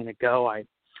where I'm going to go. I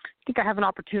think I have an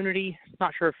opportunity.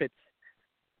 Not sure if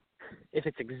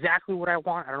it's exactly what I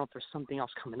want. I don't know if there's something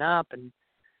else coming up, and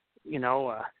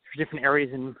there's different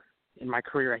areas in my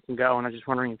career I can go, and I'm just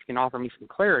wondering if you can offer me some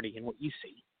clarity in what you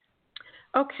see.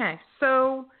 Okay,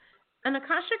 so an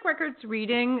Akashic Records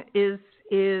reading is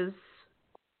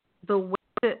the way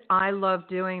that I love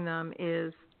doing them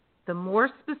is the more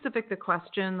specific the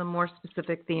question, the more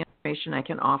specific the information I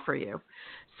can offer you.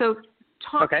 So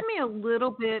talk to me a little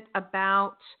bit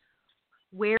about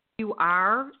where you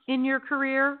are in your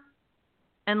career,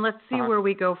 and let's see where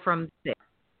we go from there.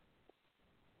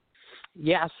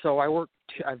 Yeah, so I've worked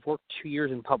 2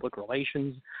 years in public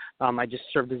relations. I just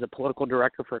served as a political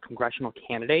director for a congressional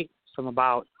candidate. So I'm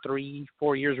about 3-4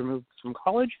 years removed from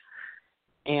college.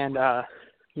 And,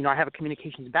 I have a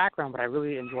communications background, but I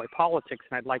really enjoy politics,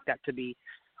 and I'd like that to be,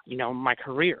 my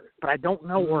career. But I don't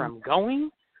know where I'm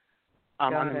going.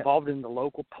 I'm involved in the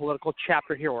local political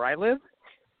chapter here where I live.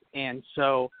 And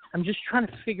so I'm just trying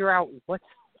to figure out what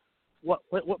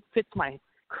fits my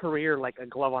career like a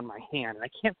glove on my hand. And I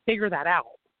can't figure that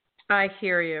out. I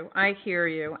hear you.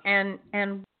 And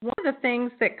one of the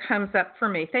things that comes up for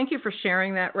me, thank you for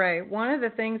sharing that, Ray. One of the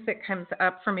things that comes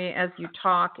up for me as you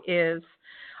talk is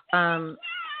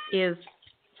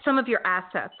some of your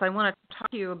assets. I want to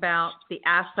talk to you about the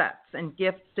assets and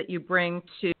gifts that you bring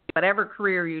to whatever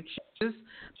career you choose.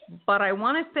 But I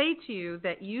want to say to you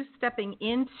that you stepping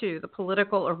into the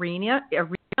political arena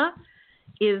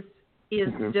is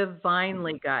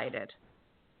divinely guided.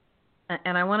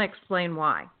 And I want to explain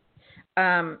why.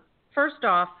 First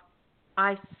off,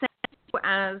 I sense you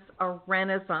as a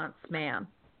Renaissance man.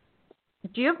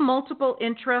 Do you have multiple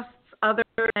interests other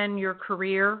than your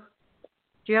career?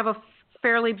 Do you have a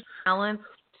fairly balanced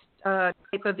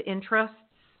type of interests?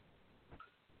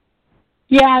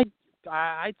 Yeah,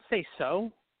 I'd say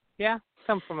so. Yeah,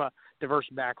 come from a diverse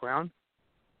background.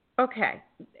 Okay,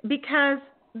 because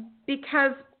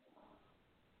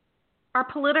our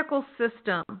political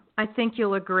system, I think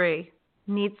you'll agree,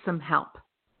 needs some help.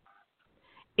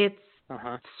 It's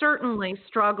certainly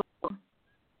struggling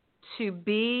to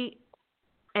be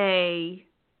an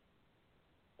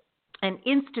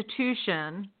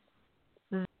institution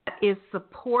that is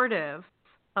supportive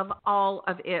of all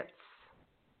of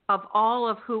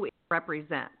who it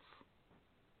represents.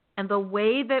 And the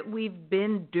way that we've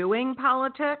been doing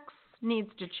politics needs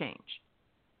to change.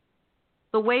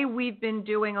 The way we've been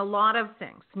doing a lot of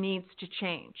things needs to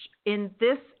change. In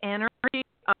this energy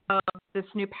of this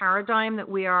new paradigm that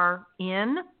we are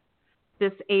in,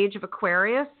 this age of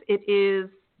Aquarius, it is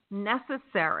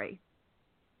necessary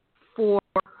for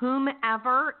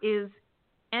whomever is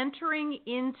entering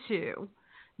into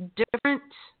different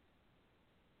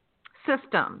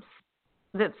systems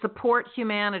that support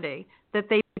humanity, that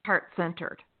they be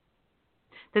heart-centered,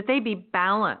 that they be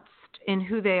balanced in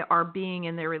who they are being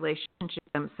in their relationship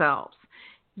themselves.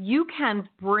 You can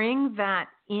bring that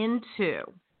into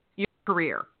your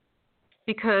career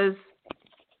because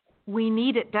we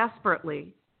need it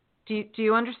desperately. Do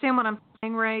you understand what I'm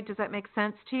saying, Ray? Does that make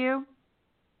sense to you?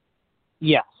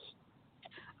 Yes.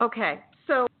 Okay,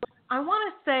 so I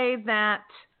want to say that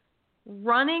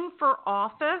running for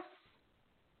office,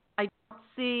 I don't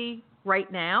see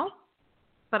right now,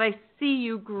 but I see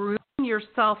you grooming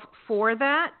yourself for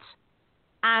that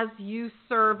as you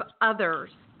serve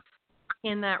others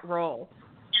in that role.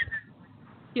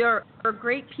 You're a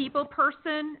great people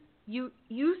person. You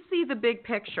see the big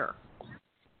picture.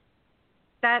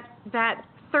 That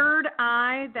third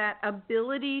eye, that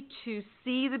ability to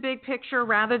see the big picture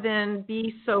rather than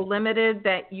be so limited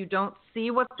that you don't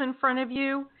see what's in front of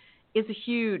you, is a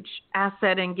huge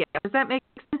asset and gift. Does that make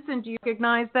sense? And do you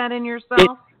recognize that in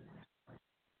yourself?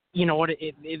 You know what?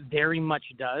 It very much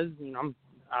does.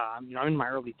 I'm in my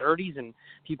early 30s, and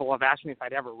people have asked me if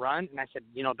I'd ever run, and I said,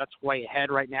 that's way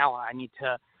ahead right now. I need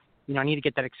to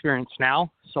get that experience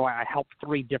now. So I helped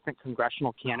 3 different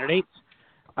congressional candidates.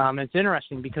 It's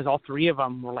interesting because all 3 of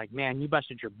them were like, "Man, you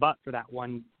busted your butt for that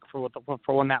one for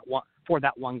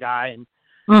that one guy," and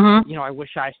I wish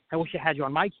I had you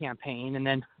on my campaign. And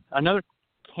then another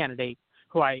candidate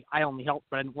who I only helped,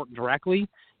 but I didn't work directly.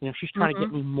 She's trying to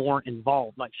get me more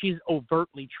involved. Like, she's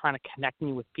overtly trying to connect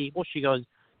me with people. She goes,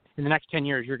 "In the next 10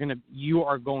 years, you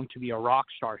are going to be a rock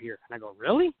star here." And I go,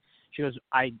 "Really?" She goes,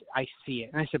 I see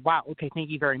it. And I said, "Wow, okay, thank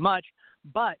you very much.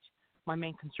 But my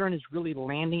main concern is really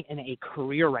landing in a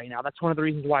career right now. That's one of the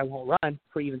reasons why I won't run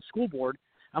for even school board.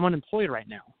 I'm unemployed right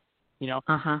now.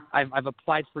 I've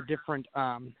applied for different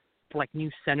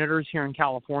new senators here in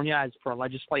California as for a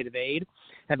legislative aid.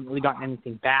 Haven't really gotten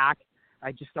anything back.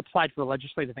 I just applied for a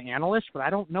legislative analyst, but I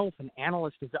don't know if an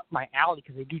analyst is up my alley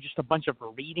because they do just a bunch of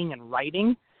reading and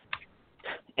writing.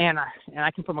 And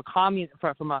I come from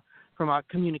a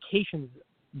communications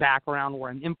background where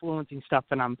I'm influencing stuff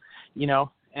and I'm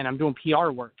doing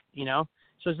PR work,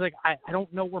 So it's like I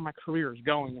don't know where my career is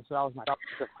going, and so that was my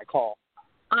call.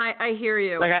 I hear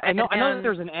you. Like I know that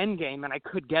there's an end game, and I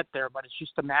could get there, but it's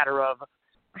just a matter of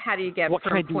how do you get what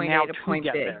from can I do point now A to point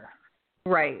get B? there.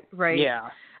 Right. Yeah.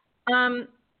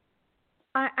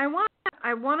 I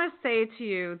want to say to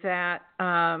you that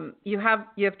you have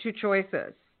 2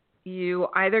 choices. You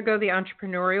either go the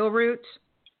entrepreneurial route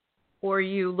or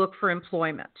you look for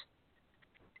employment.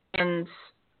 And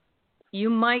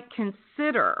you might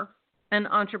consider an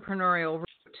entrepreneurial route.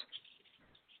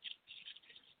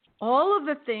 All of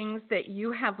the things that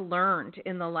you have learned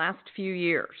in the last few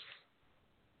years,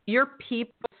 your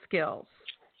people skills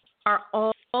are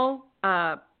all,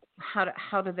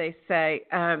 how do they say,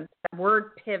 the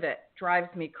word pivot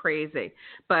drives me crazy,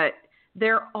 but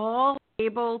they're all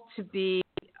able to be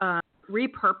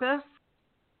repurposed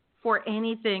for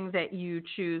anything that you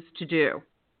choose to do.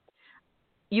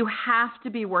 You have to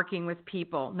be working with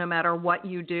people no matter what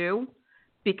you do,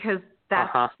 because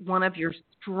that's one of your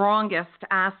strongest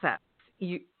assets.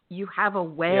 You have a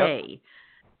way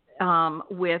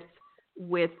with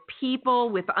people,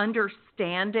 with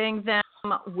understanding them,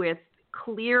 with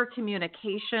clear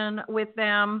communication with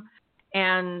them,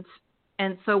 and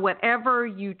so whatever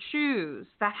you choose,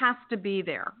 that has to be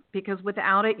there, because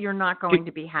without it, you're not going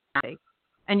to be happy,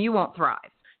 and you won't thrive.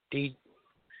 Do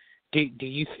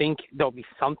you think there'll be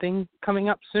something coming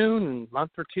up soon, in a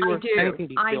month or 2? I or do.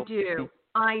 anything?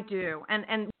 I do.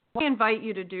 And what I invite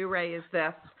you to do, Ray, is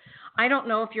this. I don't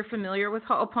know if you're familiar with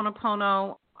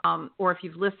Ho'oponopono or if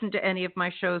you've listened to any of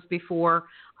my shows before.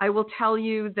 I will tell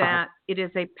you that it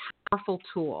is a powerful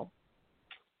tool.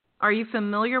 Are you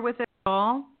familiar with it at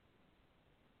all?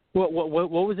 What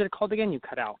was it called again? You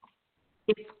cut out.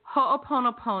 It's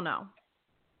Ho'oponopono.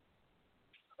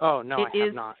 Oh, no, I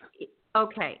have not.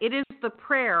 Okay. It is the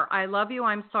prayer. I love you.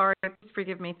 I'm sorry. Please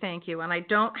forgive me. Thank you. And I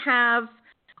don't have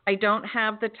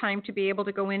the time to be able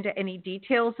to go into any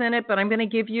details in it, but I'm going to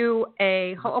give you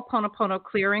a Ho'oponopono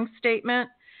clearing statement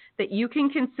that you can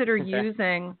consider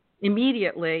using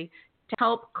immediately to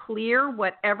help clear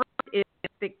whatever it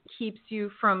is that keeps you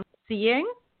from seeing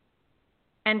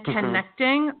and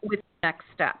connecting with the next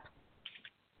step.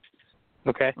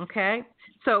 Okay. Okay?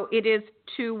 So it is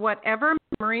to whatever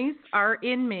memories are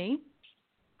in me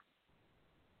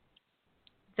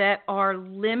that are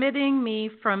limiting me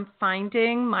from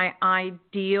finding my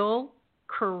ideal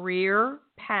career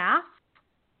path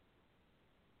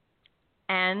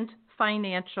and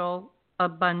financial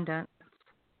abundance.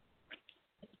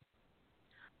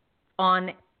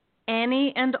 On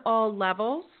any and all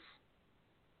levels,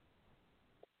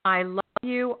 I love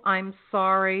you. I'm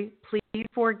sorry. Please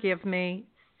forgive me.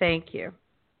 Thank you.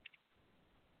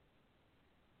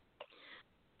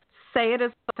 Say it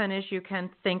as often as you can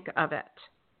think of it.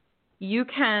 You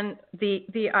can, the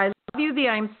I love you, the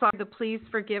I'm sorry, the please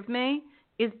forgive me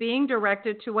is being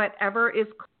directed to whatever is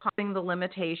causing the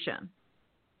limitation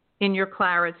in your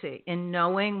clarity, in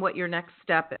knowing what your next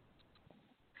step is.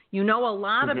 You know a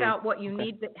lot about what you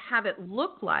need to have it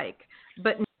look like,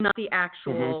 but not the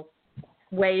actual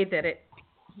way that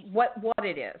what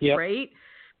it is, right?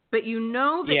 But you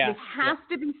know that it has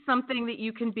to be something that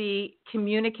you can be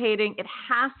communicating. It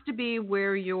has to be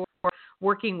where you're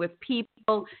working with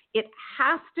people. It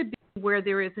has to be where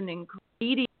there is an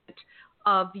ingredient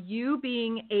of you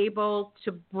being able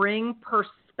to bring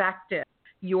perspective,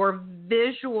 your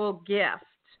visual gift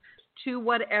to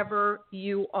whatever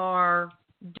you are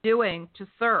doing to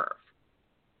serve.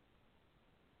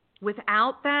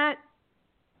 Without that,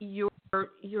 you're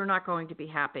not going to be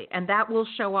happy, and that will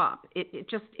show up. It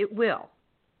will.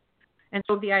 And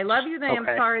so the I love you, the I'm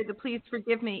sorry, the please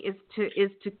forgive me is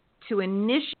to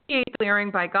initiate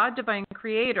clearing by God, divine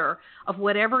creator, of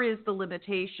whatever is the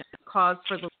limitation, cause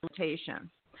for the limitation.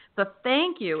 The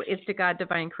thank you is to God,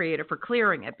 divine creator, for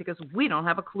clearing it, because we don't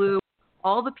have a clue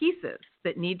all the pieces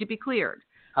that need to be cleared.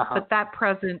 But that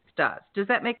presence does. Does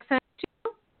that make sense to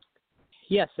you?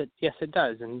 Yes, it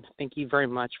does. And thank you very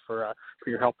much for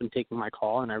your help in taking my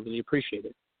call, and I really appreciate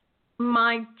it.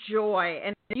 My joy.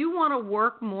 And if you want to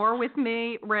work more with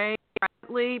me, Ray,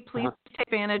 please take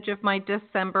advantage of my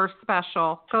December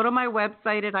special. Go to my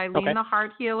website at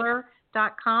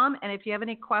IleneTheHeartHealer.com, and if you have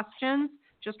any questions,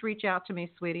 just reach out to me,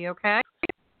 sweetie, okay?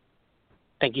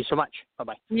 Thank you so much.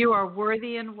 Bye-bye. You are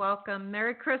worthy and welcome.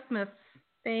 Merry Christmas.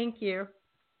 Thank you.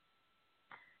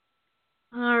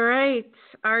 All right,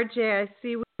 RJ, I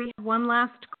see we have one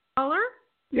last caller.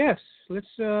 Yes, let's.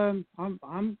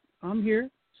 I'm here,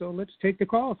 so let's take the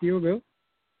call if you will.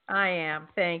 I am.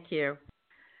 Thank you.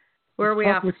 Where are we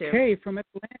off to? Kay from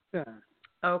Atlanta.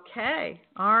 Okay.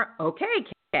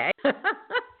 Kay.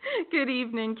 Good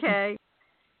evening, Kay.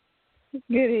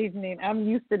 Good evening. I'm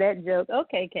used to that joke.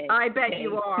 Okay, Kay. I bet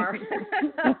you are.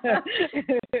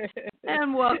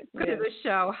 And welcome to the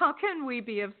show. How can we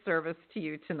be of service to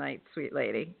you tonight, sweet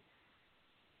lady?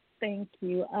 Thank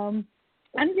you. I'm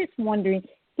just wondering,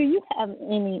 do you have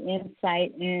any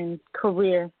insight in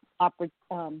career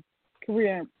opportunities,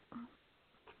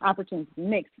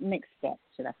 next steps,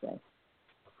 should I say?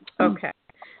 Okay.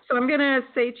 So I'm going to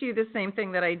say to you the same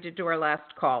thing that I did to our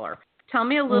last caller. Tell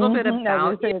me a little bit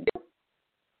about you.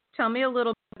 Tell me a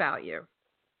little bit about you,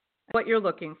 what you're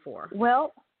looking for.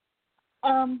 Well,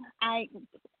 my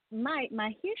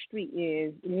history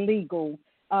is legal,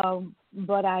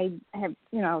 but I have,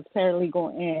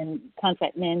 paralegal and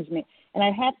contract management, and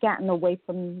I have gotten away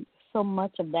from so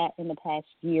much of that in the past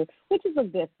year, which is a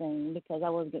good thing because I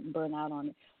was getting burnt out on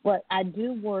it. But I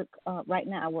do work, right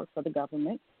now I work for the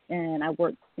government, and I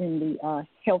work in the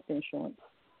health insurance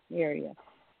area.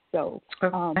 So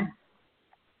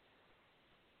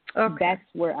that's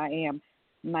where I am.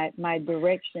 My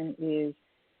direction is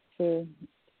to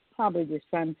probably just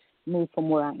try and move from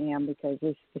where I am because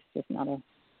it's just not a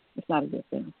good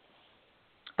thing.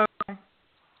 Okay.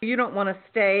 You don't want to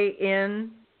stay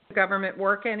in government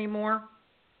work anymore?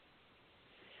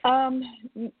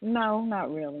 No, not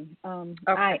really.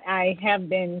 I have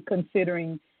been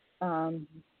considering the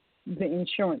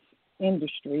insurance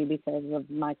industry because of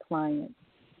my clients.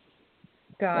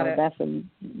 Got it.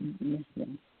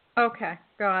 Okay,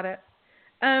 got it.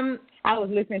 I was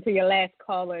listening to your last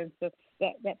caller, and so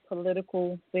that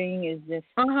political thing is just.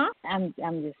 I'm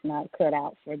just not cut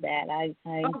out for that.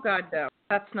 Oh God, no,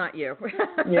 that's not you.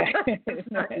 Yeah, it's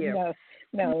not you.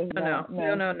 No.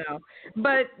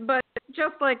 But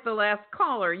just like the last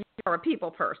caller, you are a people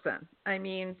person. I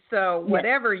mean, so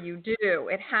whatever you do,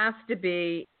 it has to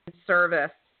be in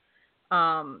service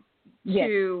to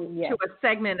a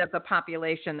segment of the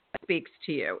population that speaks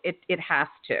to you. It has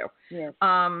to. Yes.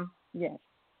 Yes.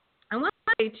 I want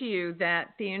to say to you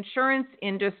that the insurance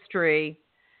industry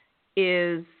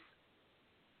is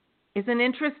an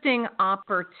interesting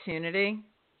opportunity.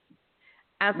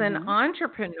 As an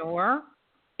entrepreneur,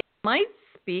 it might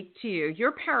speak to you.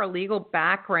 Your paralegal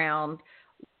background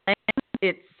lends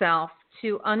itself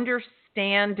to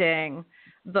understanding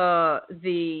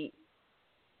the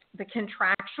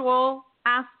contractual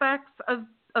aspects of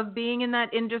being in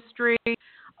that industry.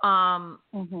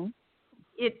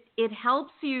 It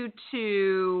helps you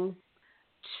to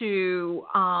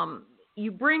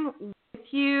you bring with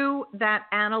you that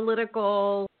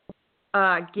analytical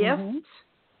gift,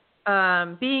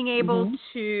 being able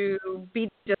to be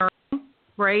discerning,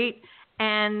 right?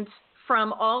 And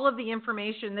from all of the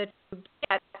information that you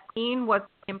get, seeing what's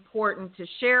important to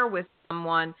share with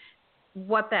someone,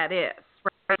 what that is.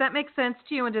 Right? Does that make sense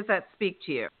to you, and does that speak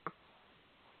to you?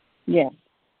 Yes.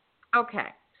 Okay.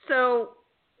 So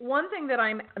one thing that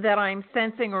I'm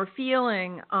sensing or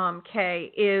feeling,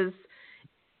 Kay, is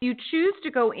you choose to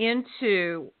go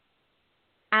into,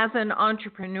 as an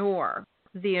entrepreneur,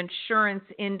 the insurance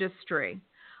industry.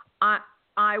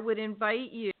 I would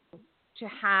invite you to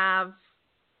have,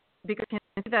 because I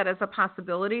can see that as a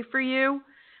possibility for you.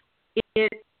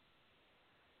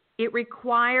 It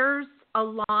requires a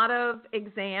lot of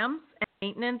exams and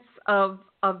maintenance of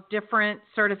different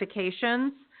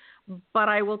certifications, but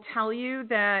I will tell you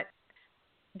that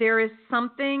there is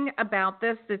something about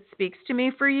this that speaks to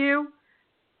me for you.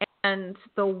 And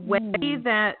the way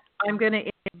that I'm going to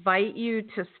invite you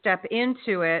to step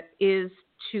into it is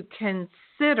to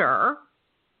consider,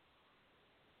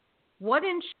 what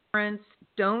insurance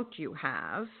don't you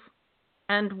have,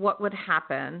 and what would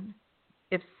happen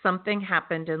if something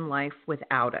happened in life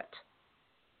without it.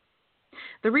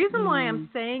 The reason why I'm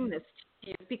saying this to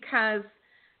you is because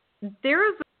there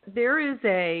is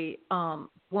a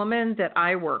woman that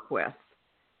I work with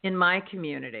in my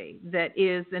community that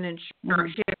is an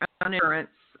insurance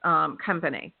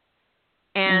company.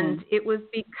 And it was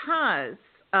because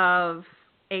of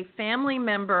a family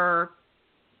member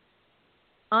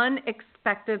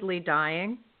unexpectedly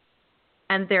dying,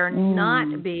 and there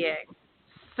not being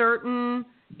certain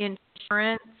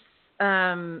insurance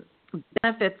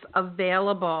benefits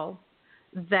available,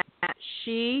 that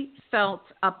she felt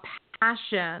a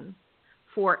passion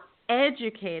for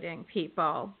educating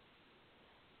people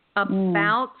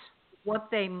about what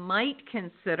they might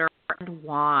consider and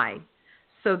why,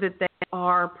 so that they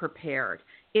are prepared.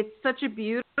 It's such a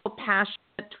beautiful,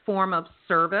 passionate form of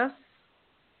service.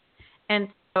 And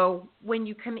so when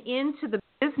you come into the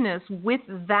business with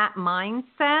that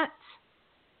mindset,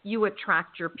 you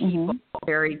attract your people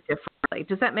very differently.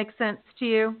 Does that make sense to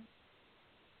you?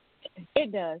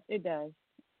 It does. It does.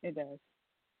 It does.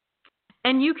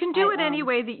 And you can do it any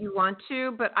way that you want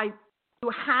to, but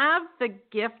you have the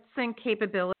gifts and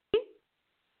capability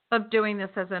of doing this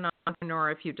as an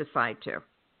entrepreneur if you decide to.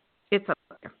 It's up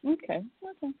there. Okay.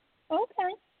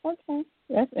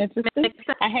 That's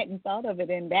interesting. I hadn't thought of it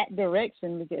in that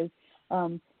direction, because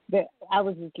I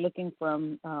was just looking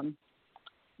from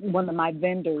one of my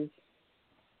vendors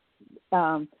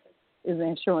is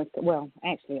insurance. Well,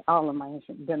 actually, all of my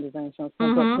vendors are insurance,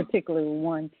 but particularly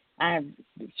one I've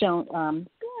shown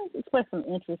expressed some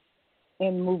interest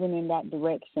in moving in that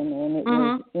direction, and it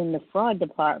was in the fraud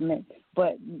department.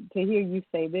 But to hear you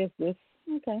say this,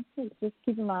 okay, just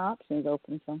keeping my options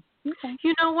open. So, okay.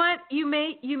 You know what? You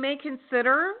may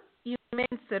consider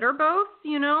both.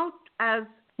 As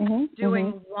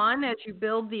doing one as you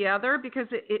build the other, because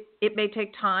it may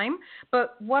take time.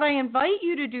 But what I invite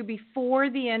you to do before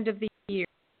the end of the year,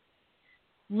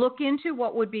 look into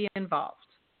what would be involved.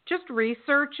 Just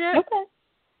research it. Okay.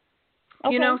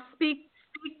 Speak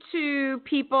to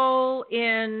people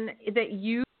that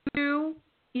you do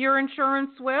your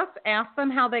insurance with. Ask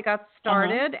them how they got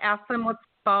started. Ask them what's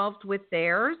involved with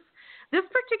theirs. This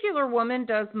particular woman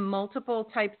does multiple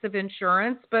types of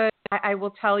insurance, but I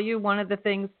will tell you, one of the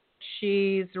things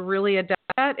she's really adept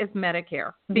at is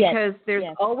Medicare, because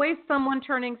there's always someone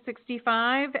turning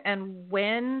 65, and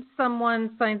when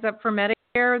someone signs up for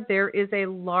Medicare, there is a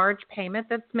large payment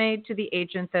that's made to the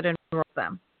agent that enrolls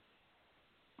them.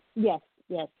 Yes.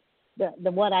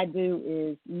 The what I do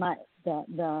is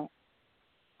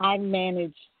I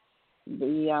manage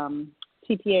the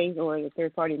TPAs, or the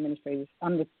third party administrators.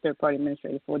 I'm the third party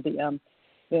administrator for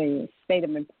the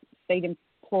state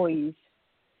employees,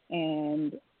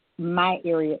 and my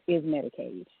area is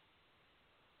Medicaid.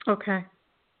 Okay.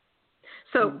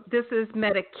 So this is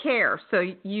Medicare. So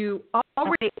you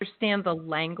already understand the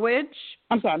language.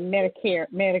 I'm sorry, Medicare,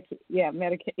 Medicare and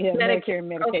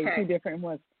Medicaid, okay. Two different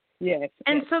ones. Yes.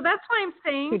 And so that's why I'm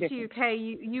saying to you, Kay,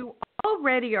 you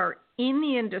already are in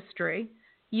the industry.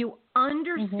 You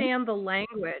understand the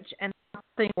language and how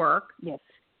things work. Yes.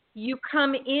 You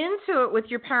come into it with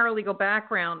your paralegal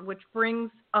background, which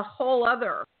brings a whole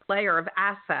other layer of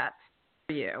assets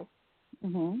for you.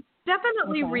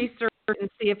 Definitely research and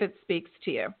see if it speaks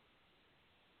to you.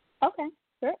 Okay,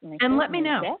 certainly. And let me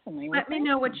know. Definitely. Let me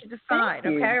know what you decide,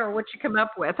 okay, or what you come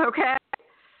up with, okay?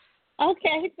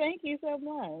 Okay, thank you so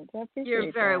much. I appreciate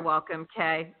You're very welcome,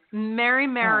 Kay.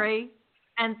 Mary,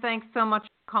 and thanks so much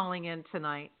for calling in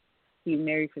tonight.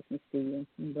 Merry Christmas to you.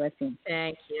 Blessings.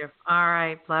 Thank you. All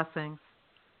right, blessings.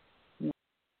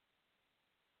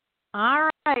 All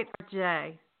right,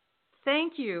 RJ.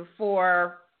 Thank you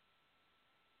for,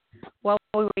 while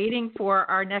we're waiting for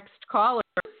our next callers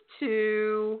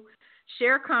to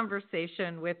share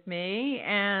conversation with me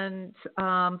and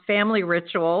family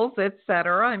rituals,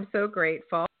 etc. I'm so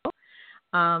grateful.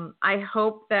 I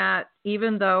hope that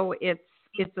even though it's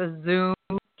a Zoom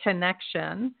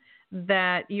connection,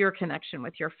 that your connection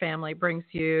with your family brings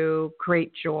you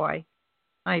great joy.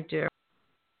 I do.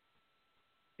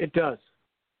 It does.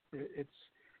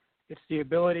 It's the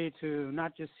ability to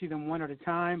not just see them one at a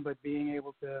time, but being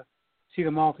able to see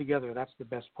them all together. That's the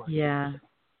best part. Yeah.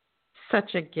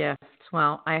 Such a gift.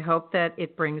 Well, I hope that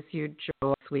it brings you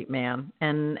joy, sweet man.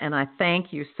 And I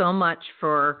thank you so much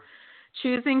for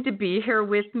choosing to be here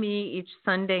with me each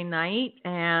Sunday night,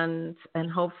 and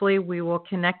hopefully we will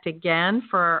connect again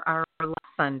for our last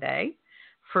Sunday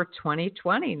for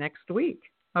 2020 next week.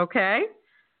 Okay?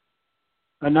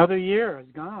 Another year is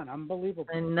gone. Unbelievable.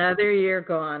 Another year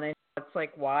gone. I know, it's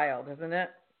like wild, isn't it?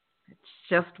 It's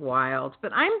just wild.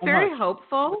 But I'm very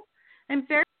hopeful. I'm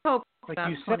very hopeful about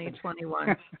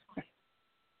 2021.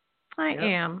 I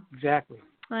am. Exactly.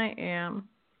 I am.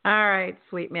 All right,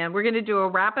 sweet man. We're going to do a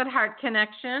rapid heart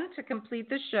connection to complete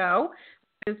the show.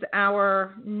 This is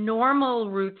our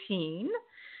normal routine.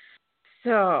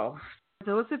 So, for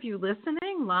those of you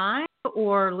listening live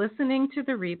or listening to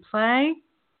the replay,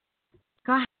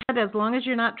 go ahead, as long as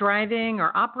you're not driving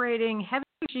or operating heavy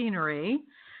machinery,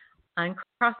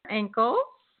 uncross ankles.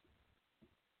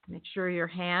 Make sure your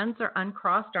hands are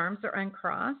uncrossed, arms are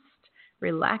uncrossed.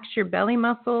 Relax your belly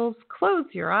muscles, close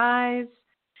your eyes,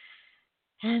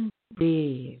 and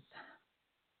breathe.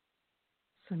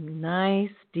 Some nice,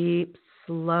 deep,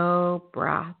 slow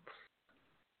breaths.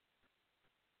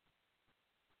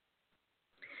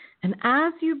 And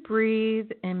as you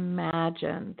breathe,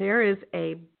 imagine there is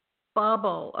a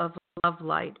bubble of love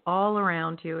light all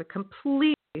around you. It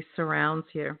completely surrounds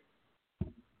you.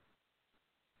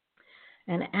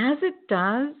 And as it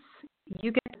does,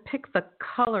 you get to pick the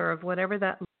color of whatever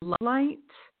that love light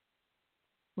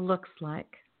looks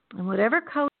like. And whatever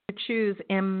color you choose,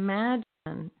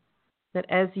 imagine that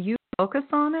as you focus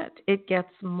on it, it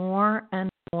gets more and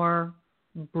more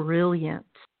brilliant,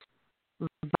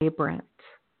 vibrant,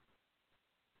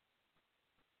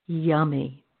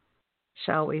 yummy,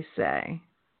 shall we say.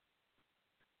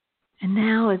 And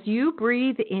now as you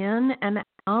breathe in and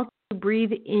out, you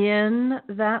breathe in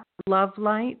that love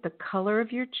light, the color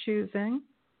of your choosing,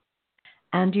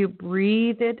 and you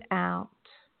breathe it out.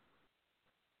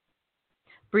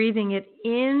 Breathing it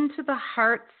into the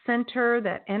heart center,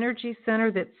 that energy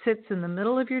center that sits in the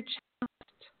middle of your chest,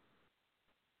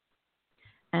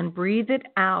 and breathe it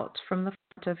out from the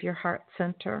front of your heart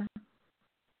center.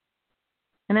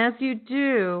 And as you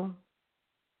do,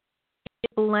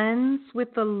 it blends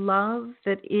with the love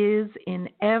that is in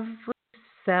every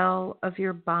cell of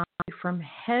your body, from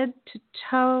head to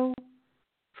toe,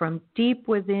 from deep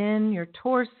within your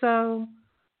torso,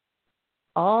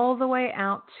 all the way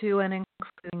out to and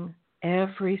including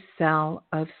every cell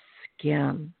of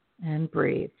skin. And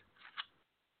breathe.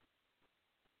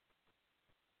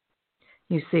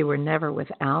 You see, we're never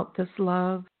without this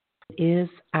love. It is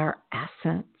our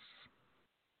essence.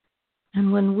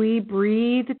 And when we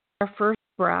breathed our first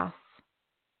breath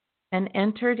and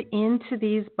entered into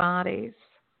these bodies,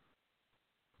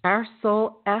 our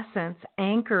soul essence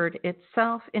anchored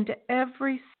itself into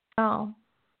every cell.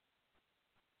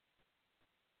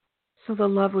 So the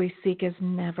love we seek is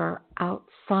never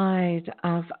outside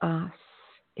of us.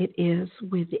 It is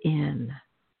within.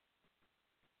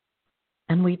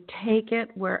 And we take it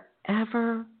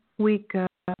wherever we go.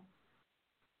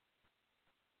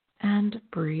 And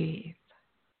breathe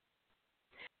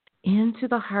into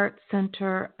the heart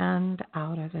center and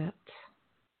out of it.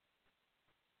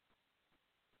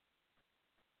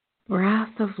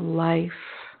 Breath of life.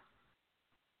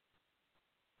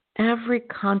 Every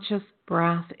conscious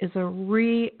breath is a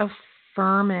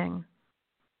reaffirming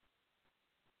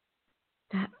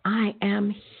that I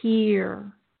am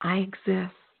here, I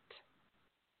exist.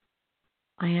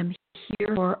 I am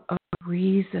here for a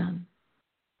reason.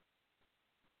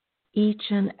 Each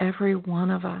and every one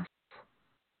of us.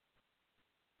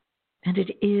 And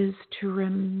it is to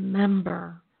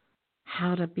remember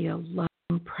how to be a loving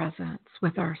presence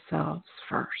with ourselves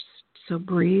first. So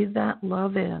breathe that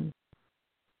love in.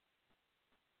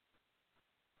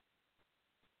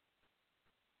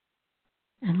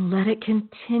 And let it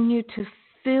continue to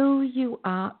fill you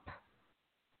up.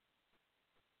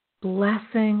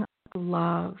 Blessing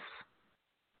love.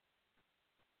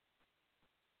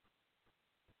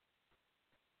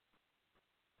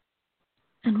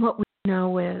 And what we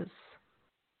know is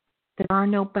there are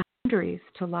no boundaries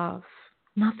to love.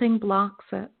 Nothing blocks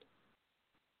it.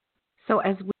 So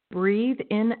as we breathe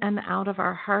in and out of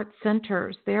our heart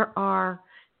centers, there are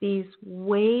these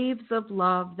waves of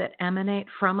love that emanate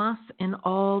from us in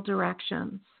all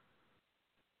directions.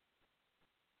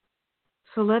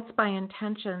 So let's, by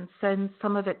intention, send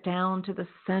some of it down to the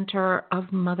center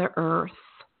of Mother Earth.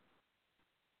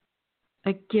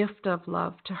 A gift of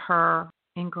love to her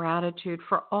in gratitude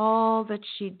for all that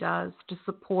she does to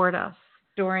support us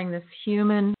during this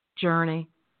human journey.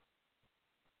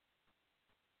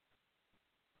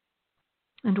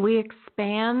 And we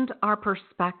expand our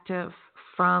perspective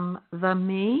from the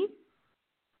me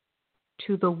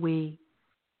to the we.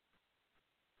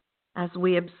 As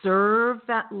we observe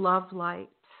that love light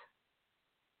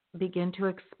begin to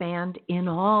expand in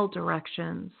all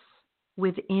directions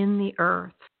within the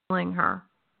earth, filling her,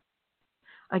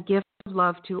 a gift of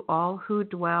love to all who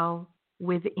dwell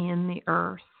within the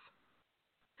earth.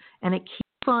 And it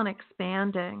keeps on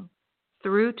expanding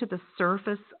through to the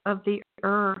surface of the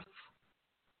earth,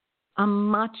 a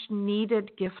much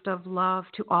needed gift of love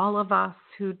to all of us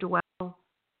who dwell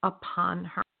upon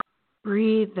her.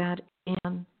 Breathe that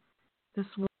in, this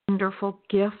wonderful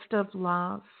gift of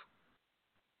love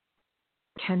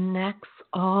connects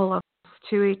all of us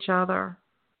to each other.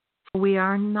 We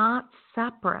are not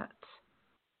separate.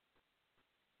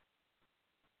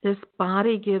 This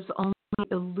body gives only the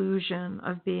illusion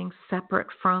of being separate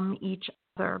from each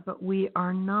other, but we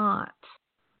are not.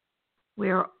 We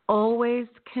are always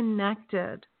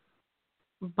connected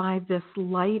by this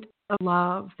light of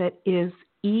love that is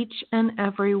each and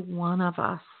every one of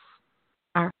us,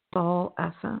 our soul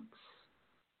essence.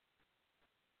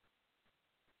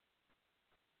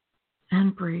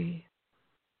 And breathe.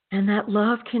 And that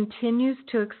love continues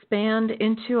to expand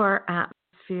into our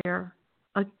atmosphere,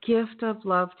 a gift of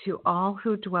love to all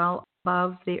who dwell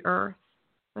above the earth.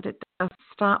 But it doesn't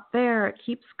stop there. It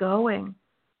keeps going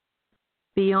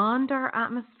beyond our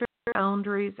atmospheric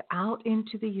boundaries, out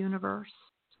into the universe,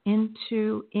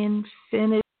 into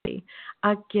infinity,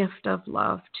 a gift of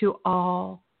love to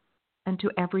all and to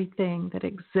everything that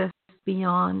exists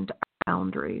beyond our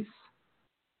boundaries.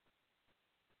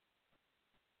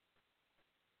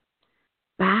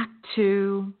 Back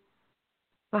to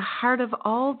the heart of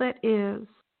all that is,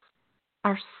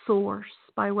 our source,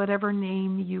 by whatever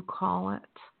name you call it.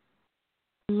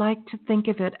 I like to think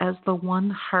of it as the one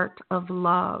heart of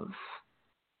love.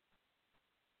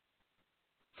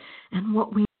 And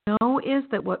what we know is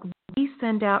that what we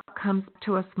send out comes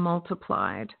to us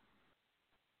multiplied.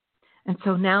 And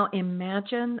so now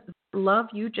imagine the love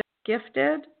you just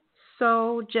gifted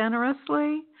so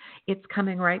generously, it's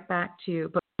coming right back to you,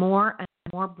 but more and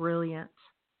more brilliant,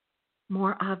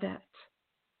 more of it.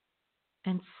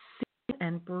 And see it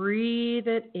and breathe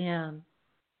it in.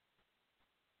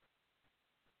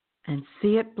 And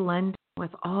see it blend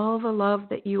with all the love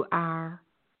that you are,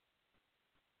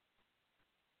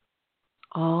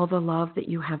 all the love that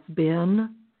you have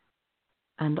been,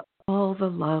 and all the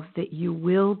love that you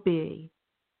will be,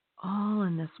 all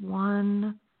in this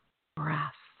one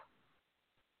breath.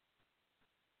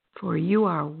 For you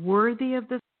are worthy of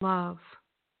this love.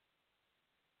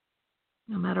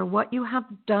 No matter what you have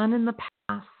done in the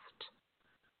past,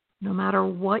 no matter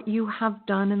what you have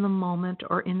done in the moment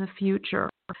or in the future,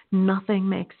 nothing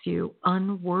makes you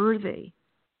unworthy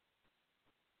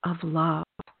of love.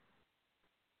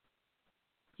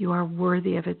 You are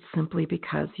worthy of it simply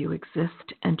because you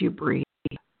exist and you breathe.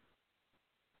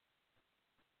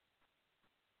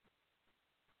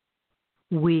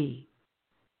 We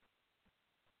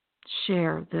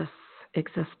share this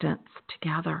existence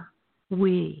together.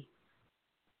 We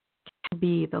can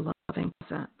be the loving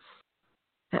presence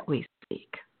that we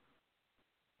seek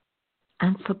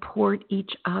and support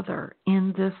each other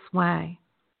in this way.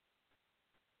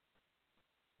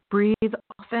 Breathe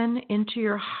often into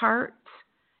your heart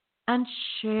and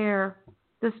share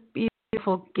this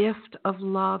beautiful gift of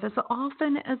love as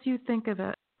often as you think of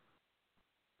it.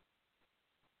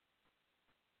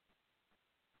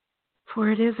 For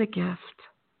it is a gift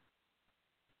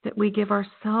that we give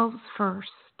ourselves first,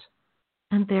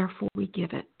 and therefore we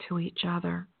give it to each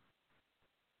other.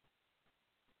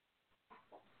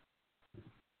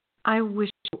 I wish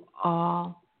you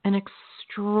all an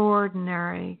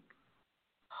extraordinary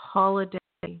holiday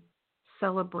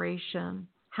celebration,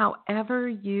 however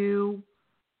you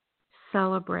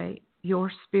celebrate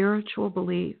your spiritual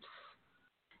beliefs.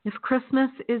 If Christmas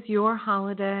is your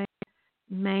holiday,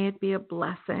 may it be a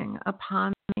blessing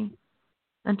upon me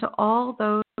and to all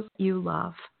those you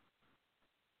love,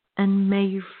 and may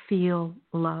you feel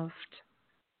loved.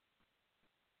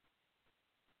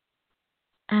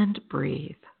 And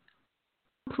breathe.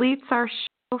 Completes our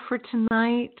show for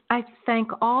tonight. I thank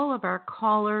all of our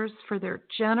callers for their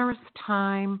generous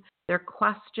time, their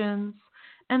questions,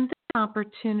 and the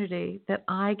opportunity that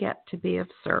I get to be of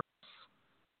service.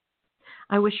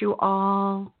 I wish you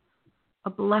all a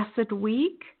blessed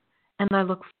week, and I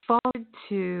look forward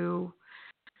to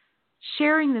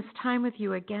sharing this time with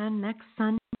you again next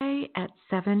Sunday at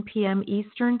 7 p.m.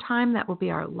 Eastern Time. That will be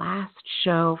our last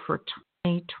show for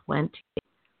 2020.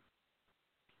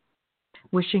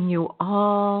 Wishing you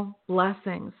all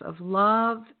blessings of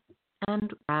love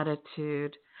and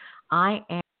gratitude. I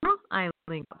am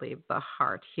Ilene, the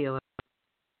Heart Healer.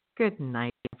 Good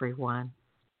night, everyone.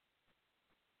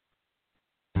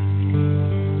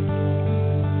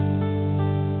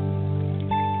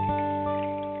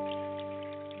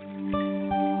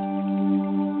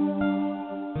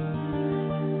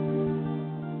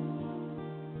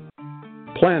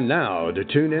 Plan now to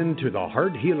tune in to the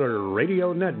Heart Healer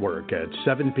Radio Network at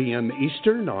 7 p.m.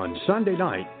 Eastern on Sunday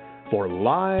night for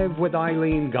Live with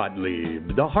Ilene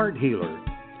Gottlieb, the Heart Healer.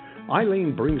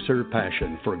 Ilene brings her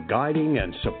passion for guiding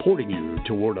and supporting you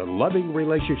toward a loving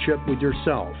relationship with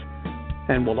yourself,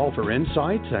 and will offer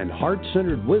insights and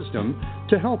heart-centered wisdom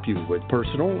to help you with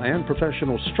personal and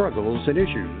professional struggles and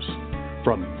issues.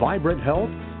 From vibrant health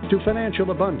to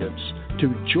financial abundance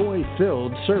to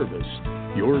joy-filled service,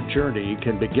 your journey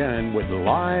can begin with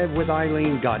Live with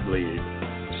Ilene Gottlieb,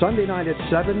 Sunday night at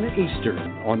 7 Eastern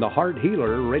on the Heart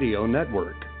Healer Radio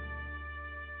Network.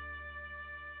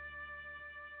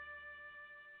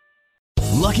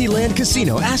 Lucky Land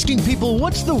Casino, asking people,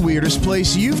 what's the weirdest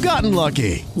place you've gotten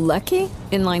lucky? Lucky?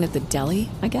 In line at the deli,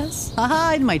 I guess?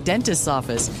 Aha, in my dentist's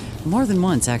office. More than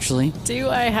once, actually. Do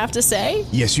I have to say?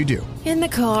 Yes, you do. In the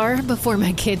car before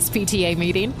my kids' PTA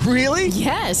meeting. Really?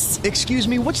 Yes. Excuse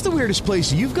me, what's the weirdest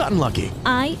place you've gotten lucky?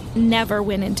 I never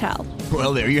win and tell.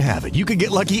 Well, there you have it. You can get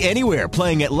lucky anywhere,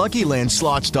 playing at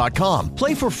LuckyLandSlots.com.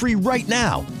 Play for free right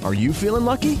now. Are you feeling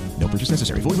lucky? No purchase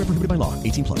necessary. Void where prohibited by law.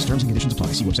 18+. Terms and conditions apply.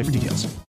 See website for details.